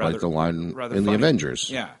rather like the line rather in funny. the Avengers.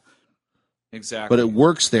 Yeah, exactly. But it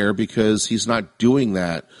works there because he's not doing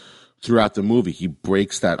that throughout the movie. He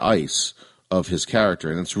breaks that ice of his character,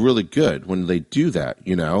 and it's really good when they do that.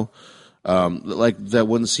 Like that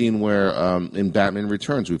one scene where in Batman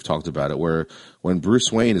Returns we've talked about it, where when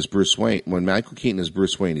Bruce Wayne is Bruce Wayne, when Michael Keaton is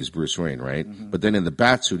Bruce Wayne, he's Bruce Wayne, right? Mm-hmm. But then in the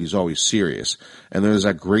Batsuit, he's always serious. And there's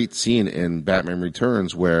that great scene in Batman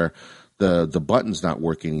Returns where the button's not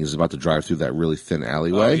working. He's about to drive through that really thin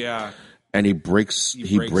alleyway. Oh, yeah. And he breaks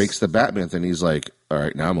the Batman thing. He's like, all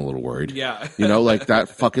right, now I'm a little worried. Yeah. Like that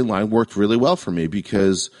fucking line worked really well for me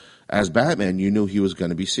because As Batman, you knew he was going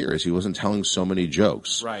to be serious. He wasn't telling so many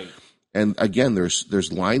jokes. Right. And again,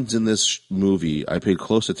 there's lines in this movie. I paid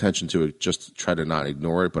close attention to it just to try to not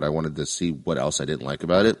ignore it, but I wanted to see what else I didn't like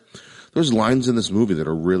about it. There's lines in this movie that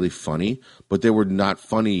are really funny, but they were not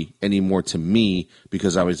funny anymore to me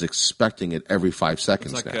because I was expecting it every 5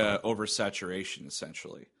 seconds. It's like now. Oversaturation,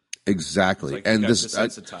 essentially. Exactly. Like and this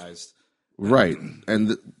desensitized. Right.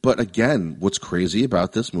 But again, what's crazy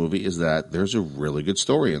about this movie is that there's a really good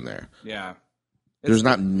story in there. Yeah. There's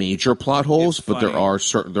not major plot holes, but there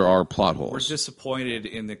funny. are plot holes. We're disappointed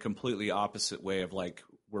in the completely opposite way of like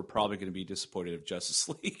we're probably going to be disappointed of Justice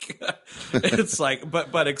League. It's like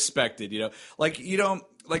but expected, Like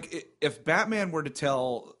if Batman were to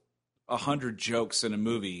tell 100 jokes in a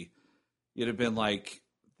movie, you'd have been like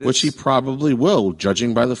this. Which he probably will,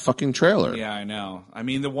 judging by the fucking trailer. Yeah, I know. I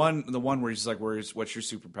mean, the one where he's like, what's your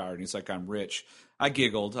superpower? And he's like, I'm rich. I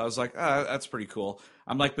giggled. I was like, that's pretty cool.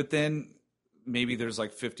 I'm like, but then maybe there's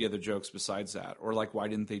like 50 other jokes besides that, or like why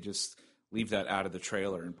didn't they just leave that out of the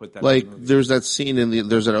trailer and put that like in the movie? There's that scene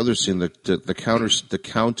there's that other scene, the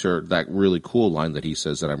counter that really cool line that he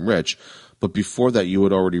says that I'm rich, but before that you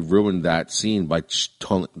had already ruined that scene by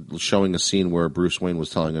showing a scene where Bruce Wayne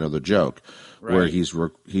was telling another joke, right, where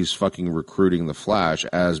he's fucking recruiting the Flash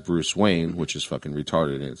as Bruce Wayne, which is fucking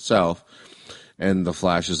retarded in itself. And the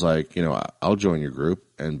Flash is like, I'll join your group.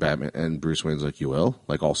 And Batman and Bruce Wayne's like, you will?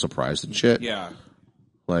 Like, all surprised and shit? Yeah.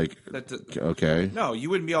 Like, okay. No, you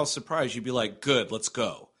wouldn't be all surprised. You'd be like, good, let's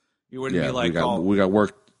go. You wouldn't be like, we got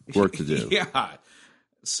work to do. Yeah.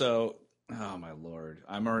 So, oh, my Lord.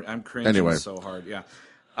 I'm cringing so hard. Yeah.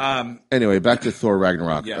 Anyway, back to Thor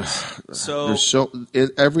Ragnarok. Yes.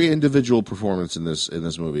 Every individual performance in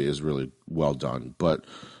this movie is really well done. But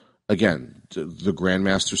again, the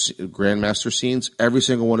Grandmaster scenes, every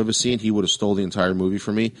single one of his scenes, he would have stole the entire movie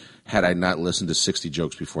for me had I not listened to 60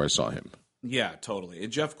 jokes before I saw him. Yeah, totally.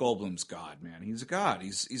 And Jeff Goldblum's God, man. He's a god.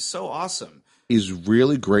 He's so awesome. He's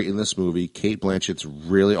really great in this movie. Cate Blanchett's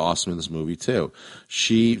really awesome in this movie too.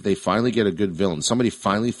 They finally get a good villain. Somebody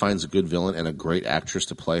finally finds a good villain and a great actress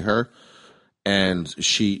to play her, and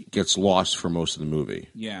she gets lost for most of the movie.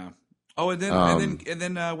 Yeah. Oh, and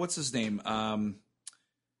then what's his name?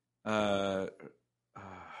 The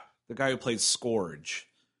guy who plays Scourge.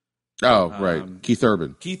 Oh, right. Keith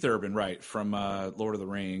Urban. Keith Urban, right, from Lord of the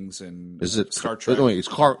Rings and Is it Star Trek. Wait, it's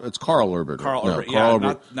Carl Urban. Carl Urban,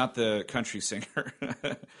 Urban. Not the country singer.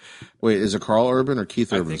 Wait, is it Carl Urban or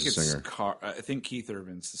Keith Urban's the singer? I think Keith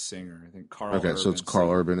Urban's the singer. I think Carl Okay, Urban's so it's Carl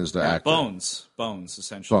Urban is the actor. Bones,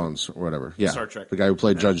 essentially. Bones, or whatever. Yeah. Star Trek. The guy who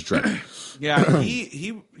played Judge Dredd. Yeah,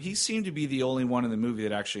 he seemed to be the only one in the movie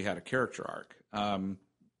that actually had a character arc.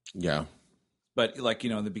 Yeah. But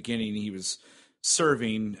in the beginning he was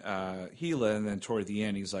serving Gila, and then toward the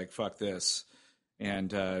end he's like, fuck this, and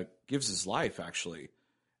gives his life, actually.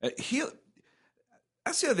 That's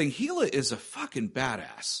the other thing. Gila is a fucking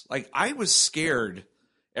badass. Like, I was scared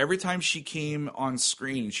every time she came on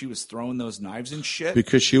screen and she was throwing those knives and shit.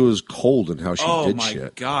 Because she was cold in how she did shit. Oh my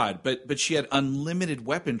God. But she had unlimited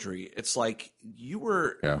weaponry. It's like you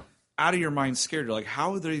were out of your mind scared. You're like,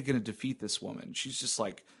 how are they going to defeat this woman? She's just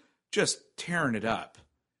like, just tearing it up,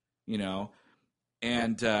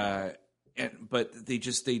 but they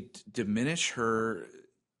diminish her,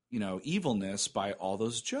 evilness by all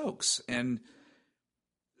those jokes. And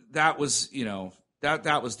that was,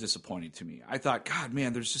 that was disappointing to me. I thought, God,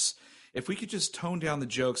 man, if we could just tone down the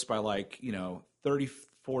jokes by 30,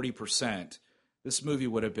 40%, this movie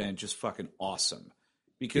would have been just fucking awesome.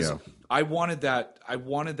 Because I wanted that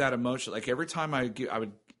emotion. Like, every time I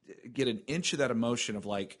would get an inch of that emotion of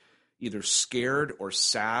like either scared or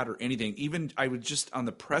sad or anything. Even I would just on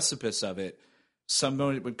the precipice of it,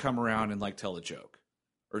 someone would come around and like tell a joke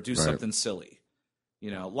or do something silly.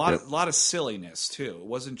 A lot of silliness too. It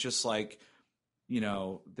wasn't just like,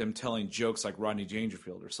 them telling jokes like Rodney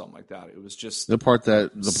Dangerfield or something like that. It was just this is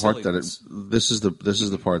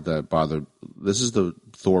the part that bothered. This is the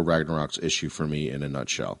Thor Ragnarok's issue for me in a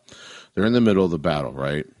nutshell. They're in the middle of the battle,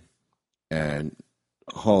 right? And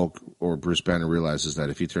Hulk or Bruce Banner realizes that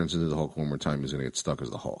if he turns into the Hulk one more time, he's going to get stuck as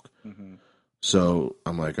the Hulk. Mm-hmm. So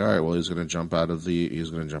I'm like, all right, well, he's going to jump out of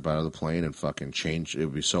the plane and fucking change. It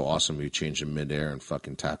would be so awesome if he changed in midair and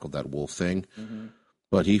fucking tackled that wolf thing. Mm-hmm.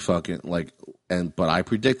 But he fucking but I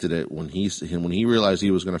predicted it when he realized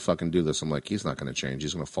he was going to fucking do this. I'm like, he's not going to change.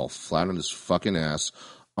 He's going to fall flat on his fucking ass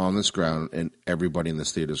on this ground, and everybody in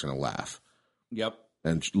this theater is going to laugh. Yep.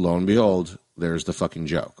 And lo and behold, there's the fucking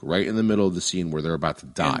joke right in the middle of the scene where they're about to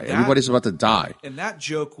die. Everybody's about to die. And that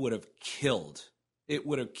joke would have killed. It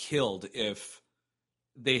would have killed if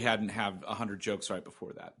they hadn't had 100 jokes right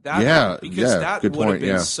before that. Because that good would have point. been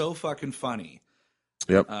Yeah, so fucking funny.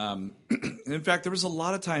 yep. In fact, there was a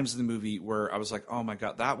lot of times in the movie where I was like, "Oh my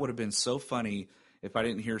god, that would have been so funny if I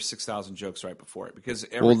didn't hear 6,000 jokes right before it." Because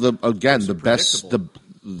The best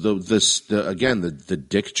the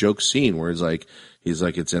dick joke scene where he's like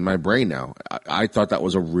it's in my brain now. I thought that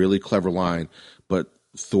was a really clever line, but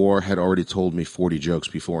Thor had already told me 40 jokes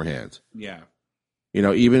beforehand. Yeah.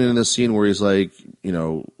 Even in the scene where he's like,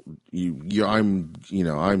 I'm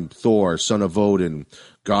Thor, son of Odin,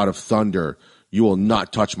 god of thunder. You will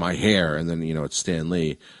not touch my hair. And then, it's Stan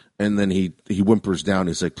Lee. And then he whimpers down.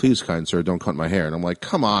 He's like, please, kind sir, don't cut my hair. And I'm like,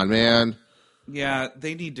 come on, man. Yeah,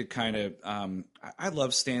 they need to kind of. I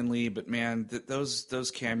love Stan Lee, but man,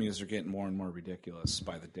 those cameos are getting more and more ridiculous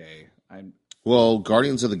by the day. Well,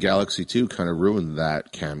 Guardians of the Galaxy 2 kind of ruined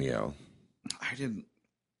that cameo. I didn't.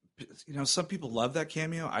 Some people love that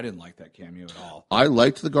cameo. I didn't like that cameo at all. I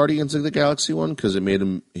liked the Guardians of the Galaxy one because he made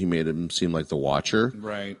him seem like the Watcher.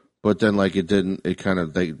 Right. But then, it kind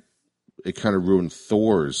of ruined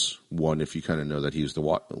Thor's one if you kind of know that he's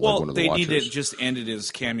one of the Watchers. They need to just ended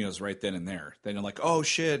his cameos right then and there. Then you're like, oh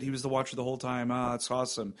shit, he was the Watcher the whole time. Ah, that's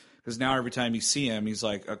awesome. Because now every time you see him, he's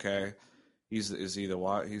like, okay, he's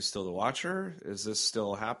still the Watcher? Is this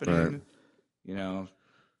still happening? Right.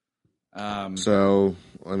 So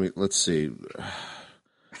let's see.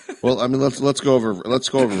 Well, let's go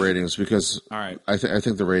over ratings because all right. I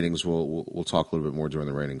think the ratings we'll talk a little bit more during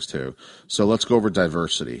the ratings too. So let's go over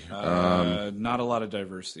diversity. Not a lot of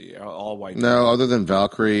diversity. All white. No, other than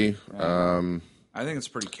Valkyrie. I think it's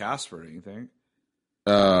pretty Casper. Do you think?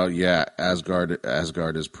 Yeah,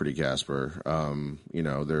 Asgard is pretty Casper.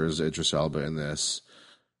 There's Idris Elba in this.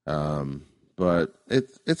 But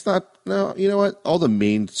it's not. No, you know what? All the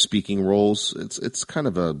main speaking roles, it's kind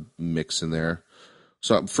of a mix in there.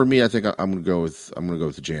 So for me, I think I'm gonna go with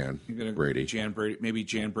Jan Brady. Jan Brady, maybe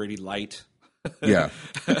Jan Brady light. Yeah.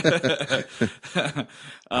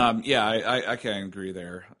 I can agree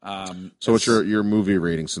there. So what's your movie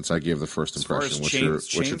rating since I gave the first impression? What's your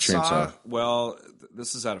chainsaw? Well,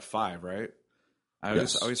 this is out of 5, right? I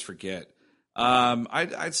always forget.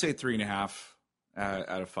 I'd say 3.5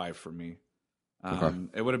 out of 5 for me. Okay.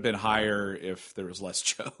 It would have been higher if there was less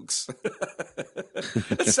jokes.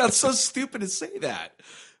 It sounds so stupid to say that,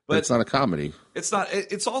 but it's not a comedy. It's not.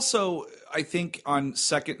 It's also, I think, on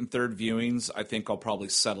second and third viewings, I think I'll probably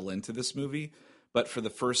settle into this movie. But for the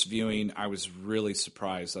first viewing, I was really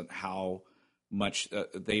surprised at how much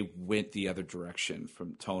they went the other direction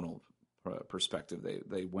from tonal perspective.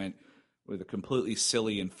 They went with a completely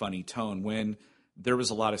silly and funny tone when there was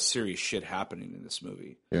a lot of serious shit happening in this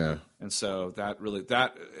movie. Yeah. And so it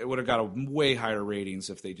would have got a way higher ratings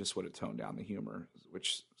if they just would have toned down the humor,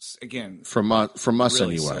 which again, from us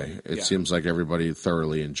really anyway, it seems like everybody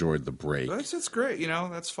thoroughly enjoyed the break. That's great.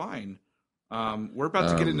 That's fine. We're about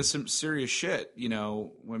to get into some serious shit,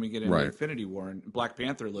 when we get into Infinity War, and Black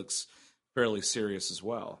Panther looks fairly serious as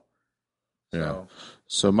well. Yeah.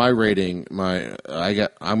 So my rating, I'm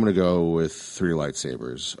going to go with 3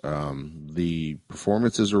 lightsabers. The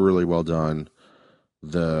performances are really well done.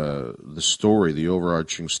 The story, the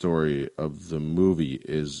overarching story of the movie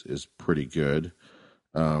is pretty good.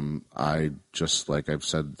 I just, like I've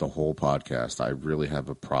said the whole podcast, I really have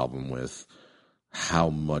a problem with how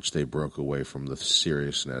much they broke away from the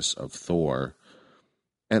seriousness of Thor.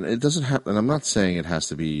 And it doesn't have, and I'm not saying it has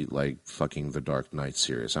to be like fucking The Dark Knight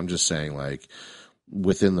serious. I'm just saying, like,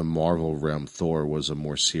 within the Marvel realm, Thor was a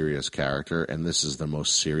more serious character, and this is the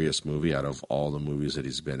most serious movie out of all the movies that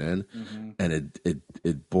he's been in. Mm-hmm. And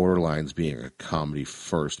it borderlines being a comedy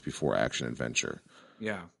first before action adventure.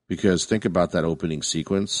 Yeah. Because think about that opening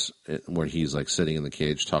sequence where he's like sitting in the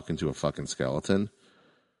cage talking to a fucking skeleton.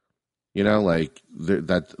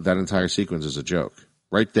 That entire sequence is a joke.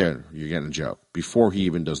 Right there, you're getting a joke before he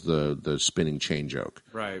even does the spinning chain joke.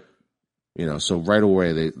 Right. So right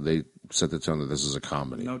away they set the tone that this is a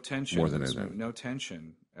comedy. No tension. More than anything. No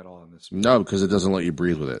tension at all in this movie. No, because it doesn't let you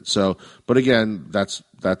breathe with it. So, but again, that's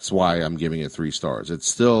why I'm giving it 3 stars. It's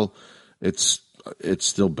still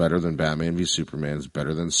better than Batman v Superman. It's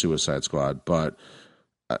better than Suicide Squad. But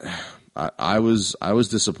I was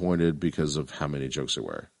disappointed because of how many jokes there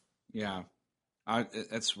were. Yeah.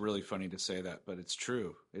 It's really funny to say that, but it's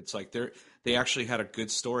true. It's like they actually had a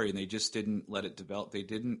good story and they just didn't let it develop. They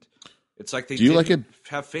didn't. It's like they didn't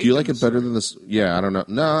have faith. Do you like it better than this? Yeah, I don't know.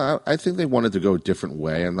 No, I think they wanted to go a different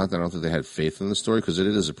way. I don't think they had faith in the story because it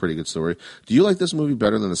is a pretty good story. Do you like this movie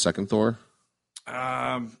better than the second Thor?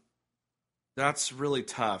 That's really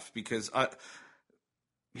tough because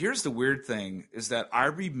here's the weird thing is that I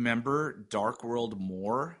remember Dark World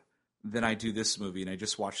more than I do this movie, and I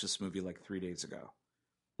just watched this movie like 3 days ago.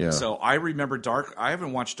 Yeah. So I remember Dark. I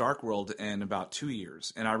haven't watched Dark World in about 2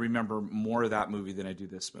 years, and I remember more of that movie than I do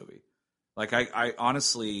this movie. Like I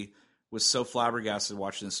honestly was so flabbergasted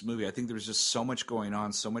watching this movie. I think there was just so much going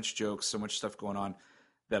on, so much jokes, so much stuff going on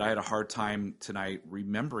that I had a hard time tonight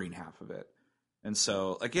remembering half of it. And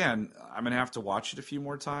so again, I'm gonna have to watch it a few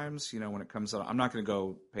more times. When it comes out, I'm not gonna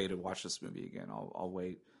go pay to watch this movie again. I'll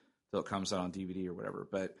wait till it comes out on DVD or whatever.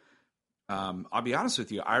 But I'll be honest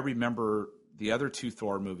with you, I remember the other two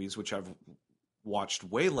Thor movies, which I've watched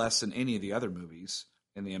way less than any of the other movies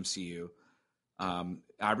in the MCU.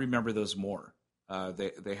 I remember those more.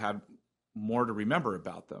 They had more to remember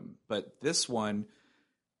about them. But this one,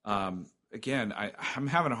 again, I'm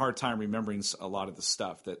having a hard time remembering a lot of the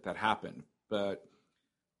stuff that happened. But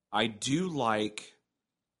I do like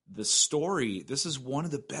the story. This is one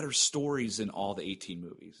of the better stories in all the 18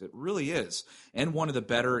 movies. It really is. And one of the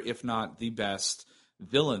better, if not the best,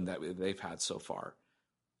 villain that they've had so far.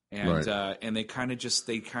 And Right. and they kind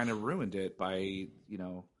of ruined it by,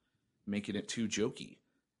 making it too jokey.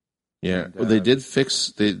 Yeah, And, well, they did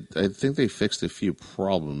fix. I think they fixed a few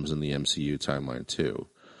problems in the MCU timeline too.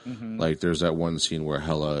 Like there's that one scene where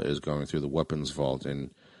Hela is going through the weapons vault and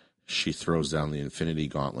she throws down the Infinity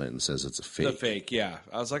Gauntlet and says it's a fake. The fake, yeah.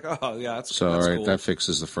 I was like, oh, yeah, that's So that's all right, cool. that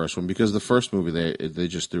fixes the first one because the first movie they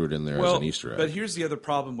just threw it in there as an Easter egg. But here's the other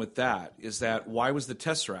problem with that is that why was the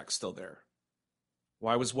Tesseract still there?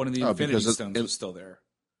 Why was one of the Infinity because Stones was still there?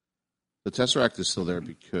 The Tesseract is still there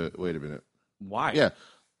because wait a minute. Why? Yeah,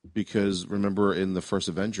 because remember in the first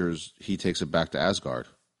Avengers he takes it back to Asgard.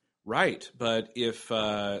 Right, but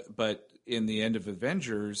but in the end of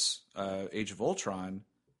Avengers, Age of Ultron,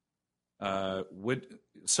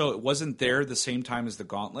 so it wasn't there the same time as the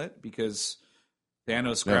Gauntlet because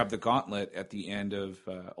Thanos grabbed the Gauntlet at the end of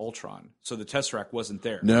Ultron, so the Tesseract wasn't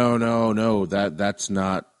there. No. That's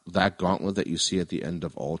not that Gauntlet that you see at the end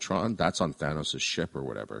of Ultron. That's on Thanos' ship or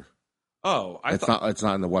whatever. Oh, It's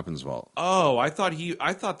not in the weapons vault. Oh, I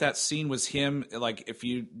thought that scene was him. Like, if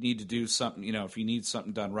you need to do something, if you need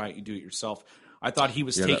something done right, you do it yourself. I thought he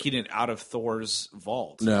was taking it out of Thor's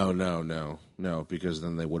vault. No, because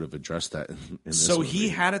then they would have addressed that in this So movie. he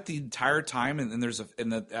had it the entire time, and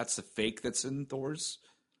that's the fake that's in Thor's.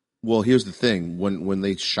 Well, here's the thing: when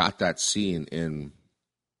they shot that scene in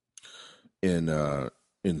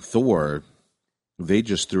Thor, they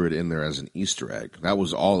just threw it in there as an Easter egg. That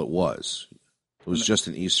was all it was. It was just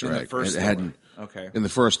an Easter egg. First it hadn't. Okay. In the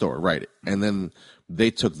first Thor, right? And then they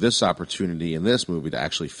took this opportunity in this movie to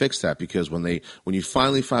actually fix that because when you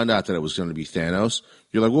finally found out that it was going to be Thanos,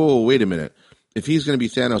 you're like, whoa, wait a minute. If he's going to be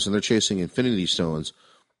Thanos and they're chasing Infinity Stones,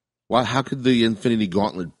 how could the Infinity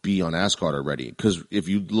Gauntlet be on Asgard already? Because if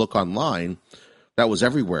you look online, that was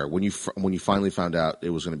everywhere when you finally found out it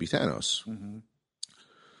was going to be Thanos. Mm-hmm.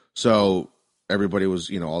 So everybody was,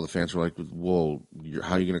 all the fans were like, well,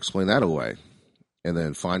 how are you going to explain that away? And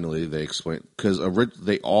then finally they explained, because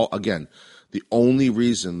the only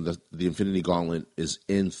reason that the Infinity Gauntlet is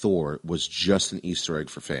in Thor was just an Easter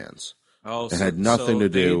egg for fans. Oh, it had nothing to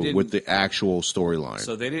do with the actual storyline.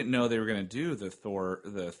 So they didn't know they were going to do the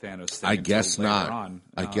Thanos thing. I guess not. On.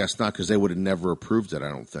 I guess not, because they would have never approved it, I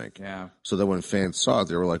don't think. Yeah. So then when fans saw it,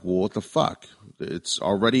 they were like, well, what the fuck? It's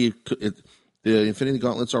already, the Infinity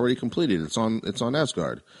Gauntlet's already completed. It's on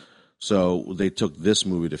Asgard. So they took this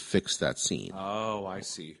movie to fix that scene. Oh, I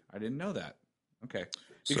see. I didn't know that. Okay.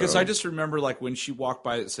 Because I just remember, like, when she walked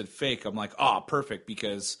by it said fake, I'm like, oh, perfect,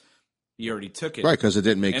 because he already took it. Right, because it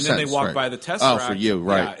didn't make sense. And then they walked by the Tesseract. Oh, for you,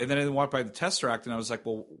 right. Yeah, and then they walked by the Tesseract, and I was like,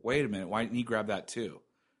 well, wait a minute. Why didn't he grab that too?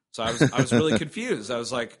 So I was really confused. I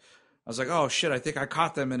was like, oh, shit, I think I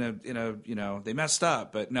caught them in a they messed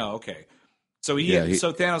up. But no, okay. So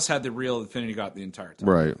so Thanos had the real Infinity Gauntlet the entire time.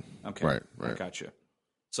 Right. Okay. Right. I gotcha.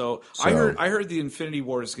 So I heard the Infinity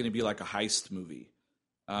War is going to be like a heist movie.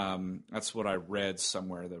 That's what I read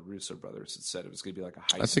somewhere. The Russo brothers had said it was going to be like a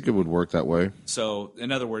heist. I think it would work that way. So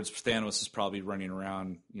in other words, Thanos is probably running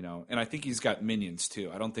around, and I think he's got minions too.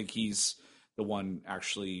 I don't think he's the one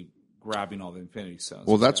actually grabbing all the Infinity Stones.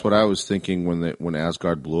 Well, that's what I was thinking when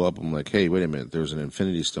Asgard blew up. I'm like, hey, wait a minute, there's an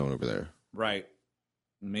Infinity Stone over there. Right.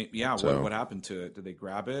 Yeah. So, what happened to it? Did they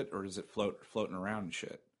grab it, or is it floating around and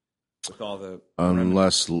shit? With all the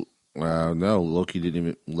no, Loki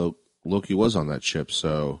didn't even Loki was on that ship,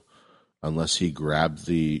 so unless he grabbed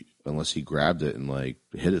it and like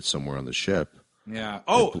hit it somewhere on the ship, yeah.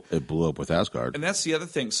 It blew up with Asgard. And that's the other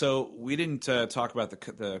thing. So we didn't talk about the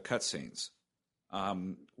cutscenes.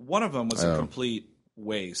 One of them was a complete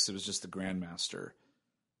waste. It was just the Grandmaster.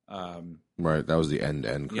 Right, that was the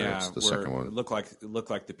end credits. The second one. It looked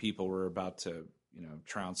like the people were about to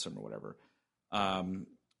trounce him or whatever.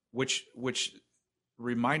 Which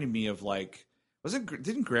reminded me of like,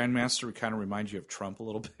 didn't Grandmaster kind of remind you of Trump a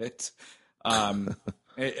little bit? And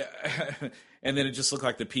then it just looked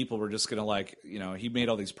like the people were just going to like, he made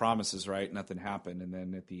all these promises, right? Nothing happened. And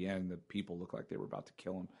then at the end, the people looked like they were about to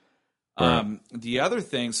kill him. Right. The other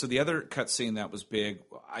thing, so the other cutscene that was big,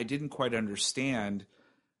 I didn't quite understand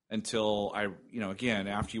until again,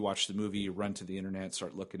 after you watch the movie, you run to the internet,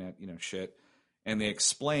 start looking at, shit. And they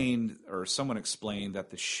explained, or someone explained, that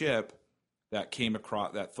the ship that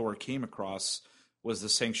Thor came across was the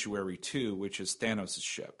Sanctuary 2, which is Thanos'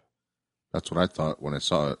 ship. That's what I thought when I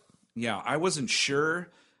saw it. Yeah, I wasn't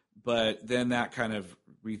sure, but then that kind of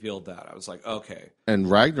revealed that. I was like, okay. And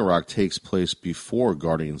Ragnarok takes place before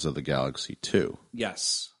Guardians of the Galaxy 2.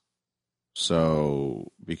 Yes.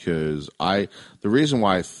 So, because the reason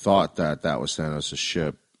why I thought that was Thanos'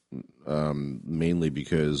 ship, mainly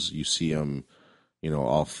because you see him,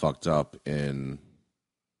 all fucked up in,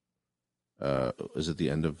 is it the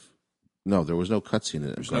end of, no, there was no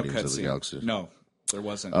cutscene in Guardians of the Galaxy. No, there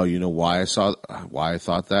wasn't. Oh, you know why I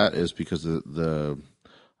thought that is because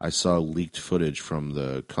I saw leaked footage from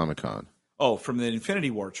the Comic-Con. Oh, from the Infinity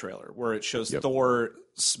War trailer where it shows Thor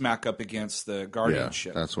smack up against the Guardian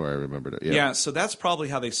ship. That's where I remembered it. Yeah, so that's probably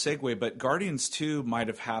how they segue, but Guardians 2 might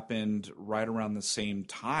have happened right around the same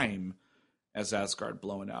time as Asgard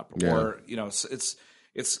blowing up. Yeah. Or,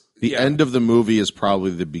 it's the end of the movie is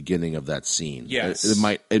probably the beginning of that scene. Yes.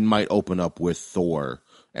 It might open up with Thor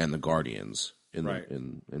and the Guardians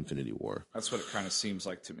in Infinity War. That's what it kind of seems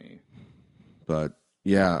like to me. But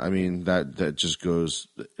yeah, I mean that just goes.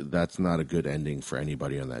 That's not a good ending for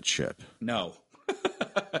anybody on that ship. No,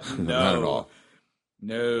 no, not at all.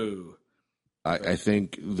 No. I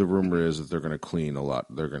think the rumor is that they're going to clean a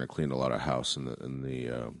lot. They're going to clean a lot of house in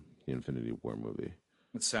the Infinity War movie.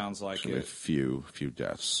 It sounds like it. A few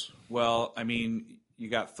deaths. Well, I mean, you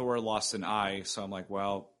got Thor lost an eye, so I'm like,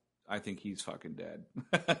 well, I think he's fucking dead.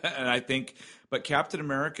 And but Captain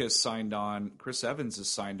America is signed on. Chris Evans is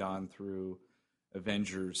signed on through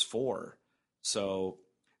Avengers 4. So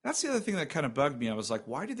that's the other thing that kind of bugged me. I was like,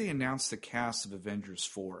 why did they announce the cast of Avengers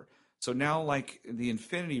 4? So now, like, the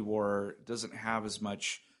Infinity War doesn't have as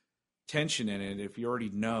much tension in it if you already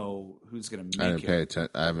know who's going to make it.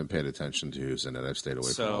 I haven't paid attention to who's in it. I've stayed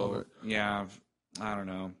away from all of it. Yeah, I don't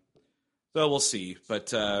know. So we'll see.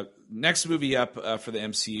 But next movie up for the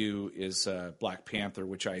MCU is Black Panther,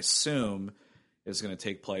 which I assume is going to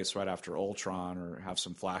take place right after Ultron or have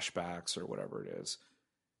some flashbacks or whatever it is.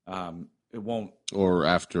 It won't. Or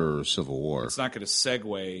after Civil War. It's not going to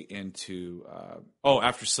segue into.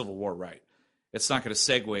 After Civil War, right. It's not going to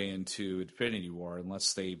segue into Infinity War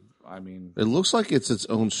unless they. I mean. It looks like it's its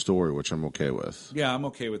own story, which I'm okay with. Yeah, I'm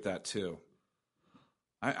okay with that too.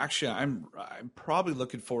 I'm probably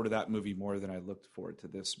looking forward to that movie more than I looked forward to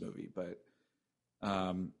this movie, but.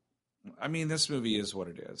 I mean, this movie is what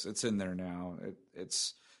it is. It's in there now.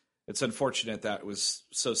 It's unfortunate that it was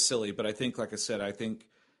so silly, but I think, like I said,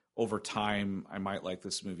 over time I might like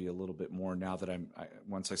this movie a little bit more now that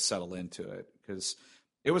once I settle into it, because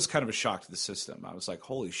it was kind of a shock to the system. I was like,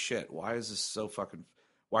 holy shit, why is this so fucking?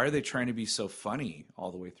 Why are they trying to be so funny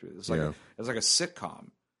all the way through? It's like it's like a sitcom,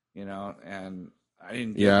 and I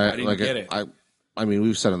didn't get it. I mean,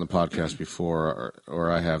 we've said on the podcast before, or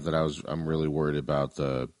I have, that I'm really worried about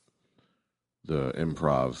the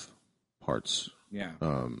improv parts. Yeah.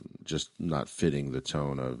 Just not fitting the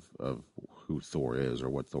tone of who Thor is or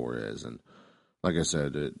what Thor is. And like I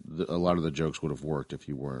said, a lot of the jokes would have worked if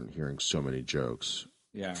you weren't hearing so many jokes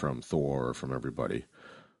from Thor or from everybody.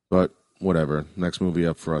 But whatever. Next movie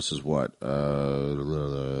up for us is what?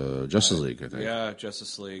 Justice League, I think. Yeah,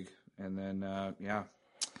 Justice League. And then,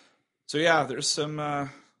 So yeah, there's some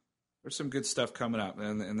good stuff coming up,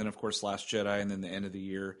 and then of course Last Jedi, and then the end of the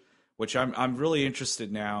year, which I'm really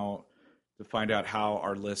interested now to find out how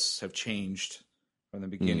our lists have changed from the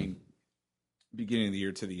beginning of the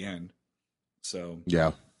year to the end. So yeah,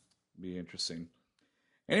 it'll be interesting.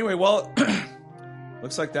 Anyway, well,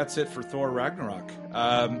 looks like that's it for Thor Ragnarok.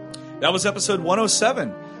 That was episode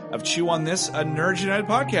 107 of Chew on This, a Nerd United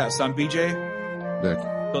podcast. I'm BJ. Nick.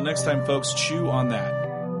 Till next time, folks, chew on that.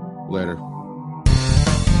 Later.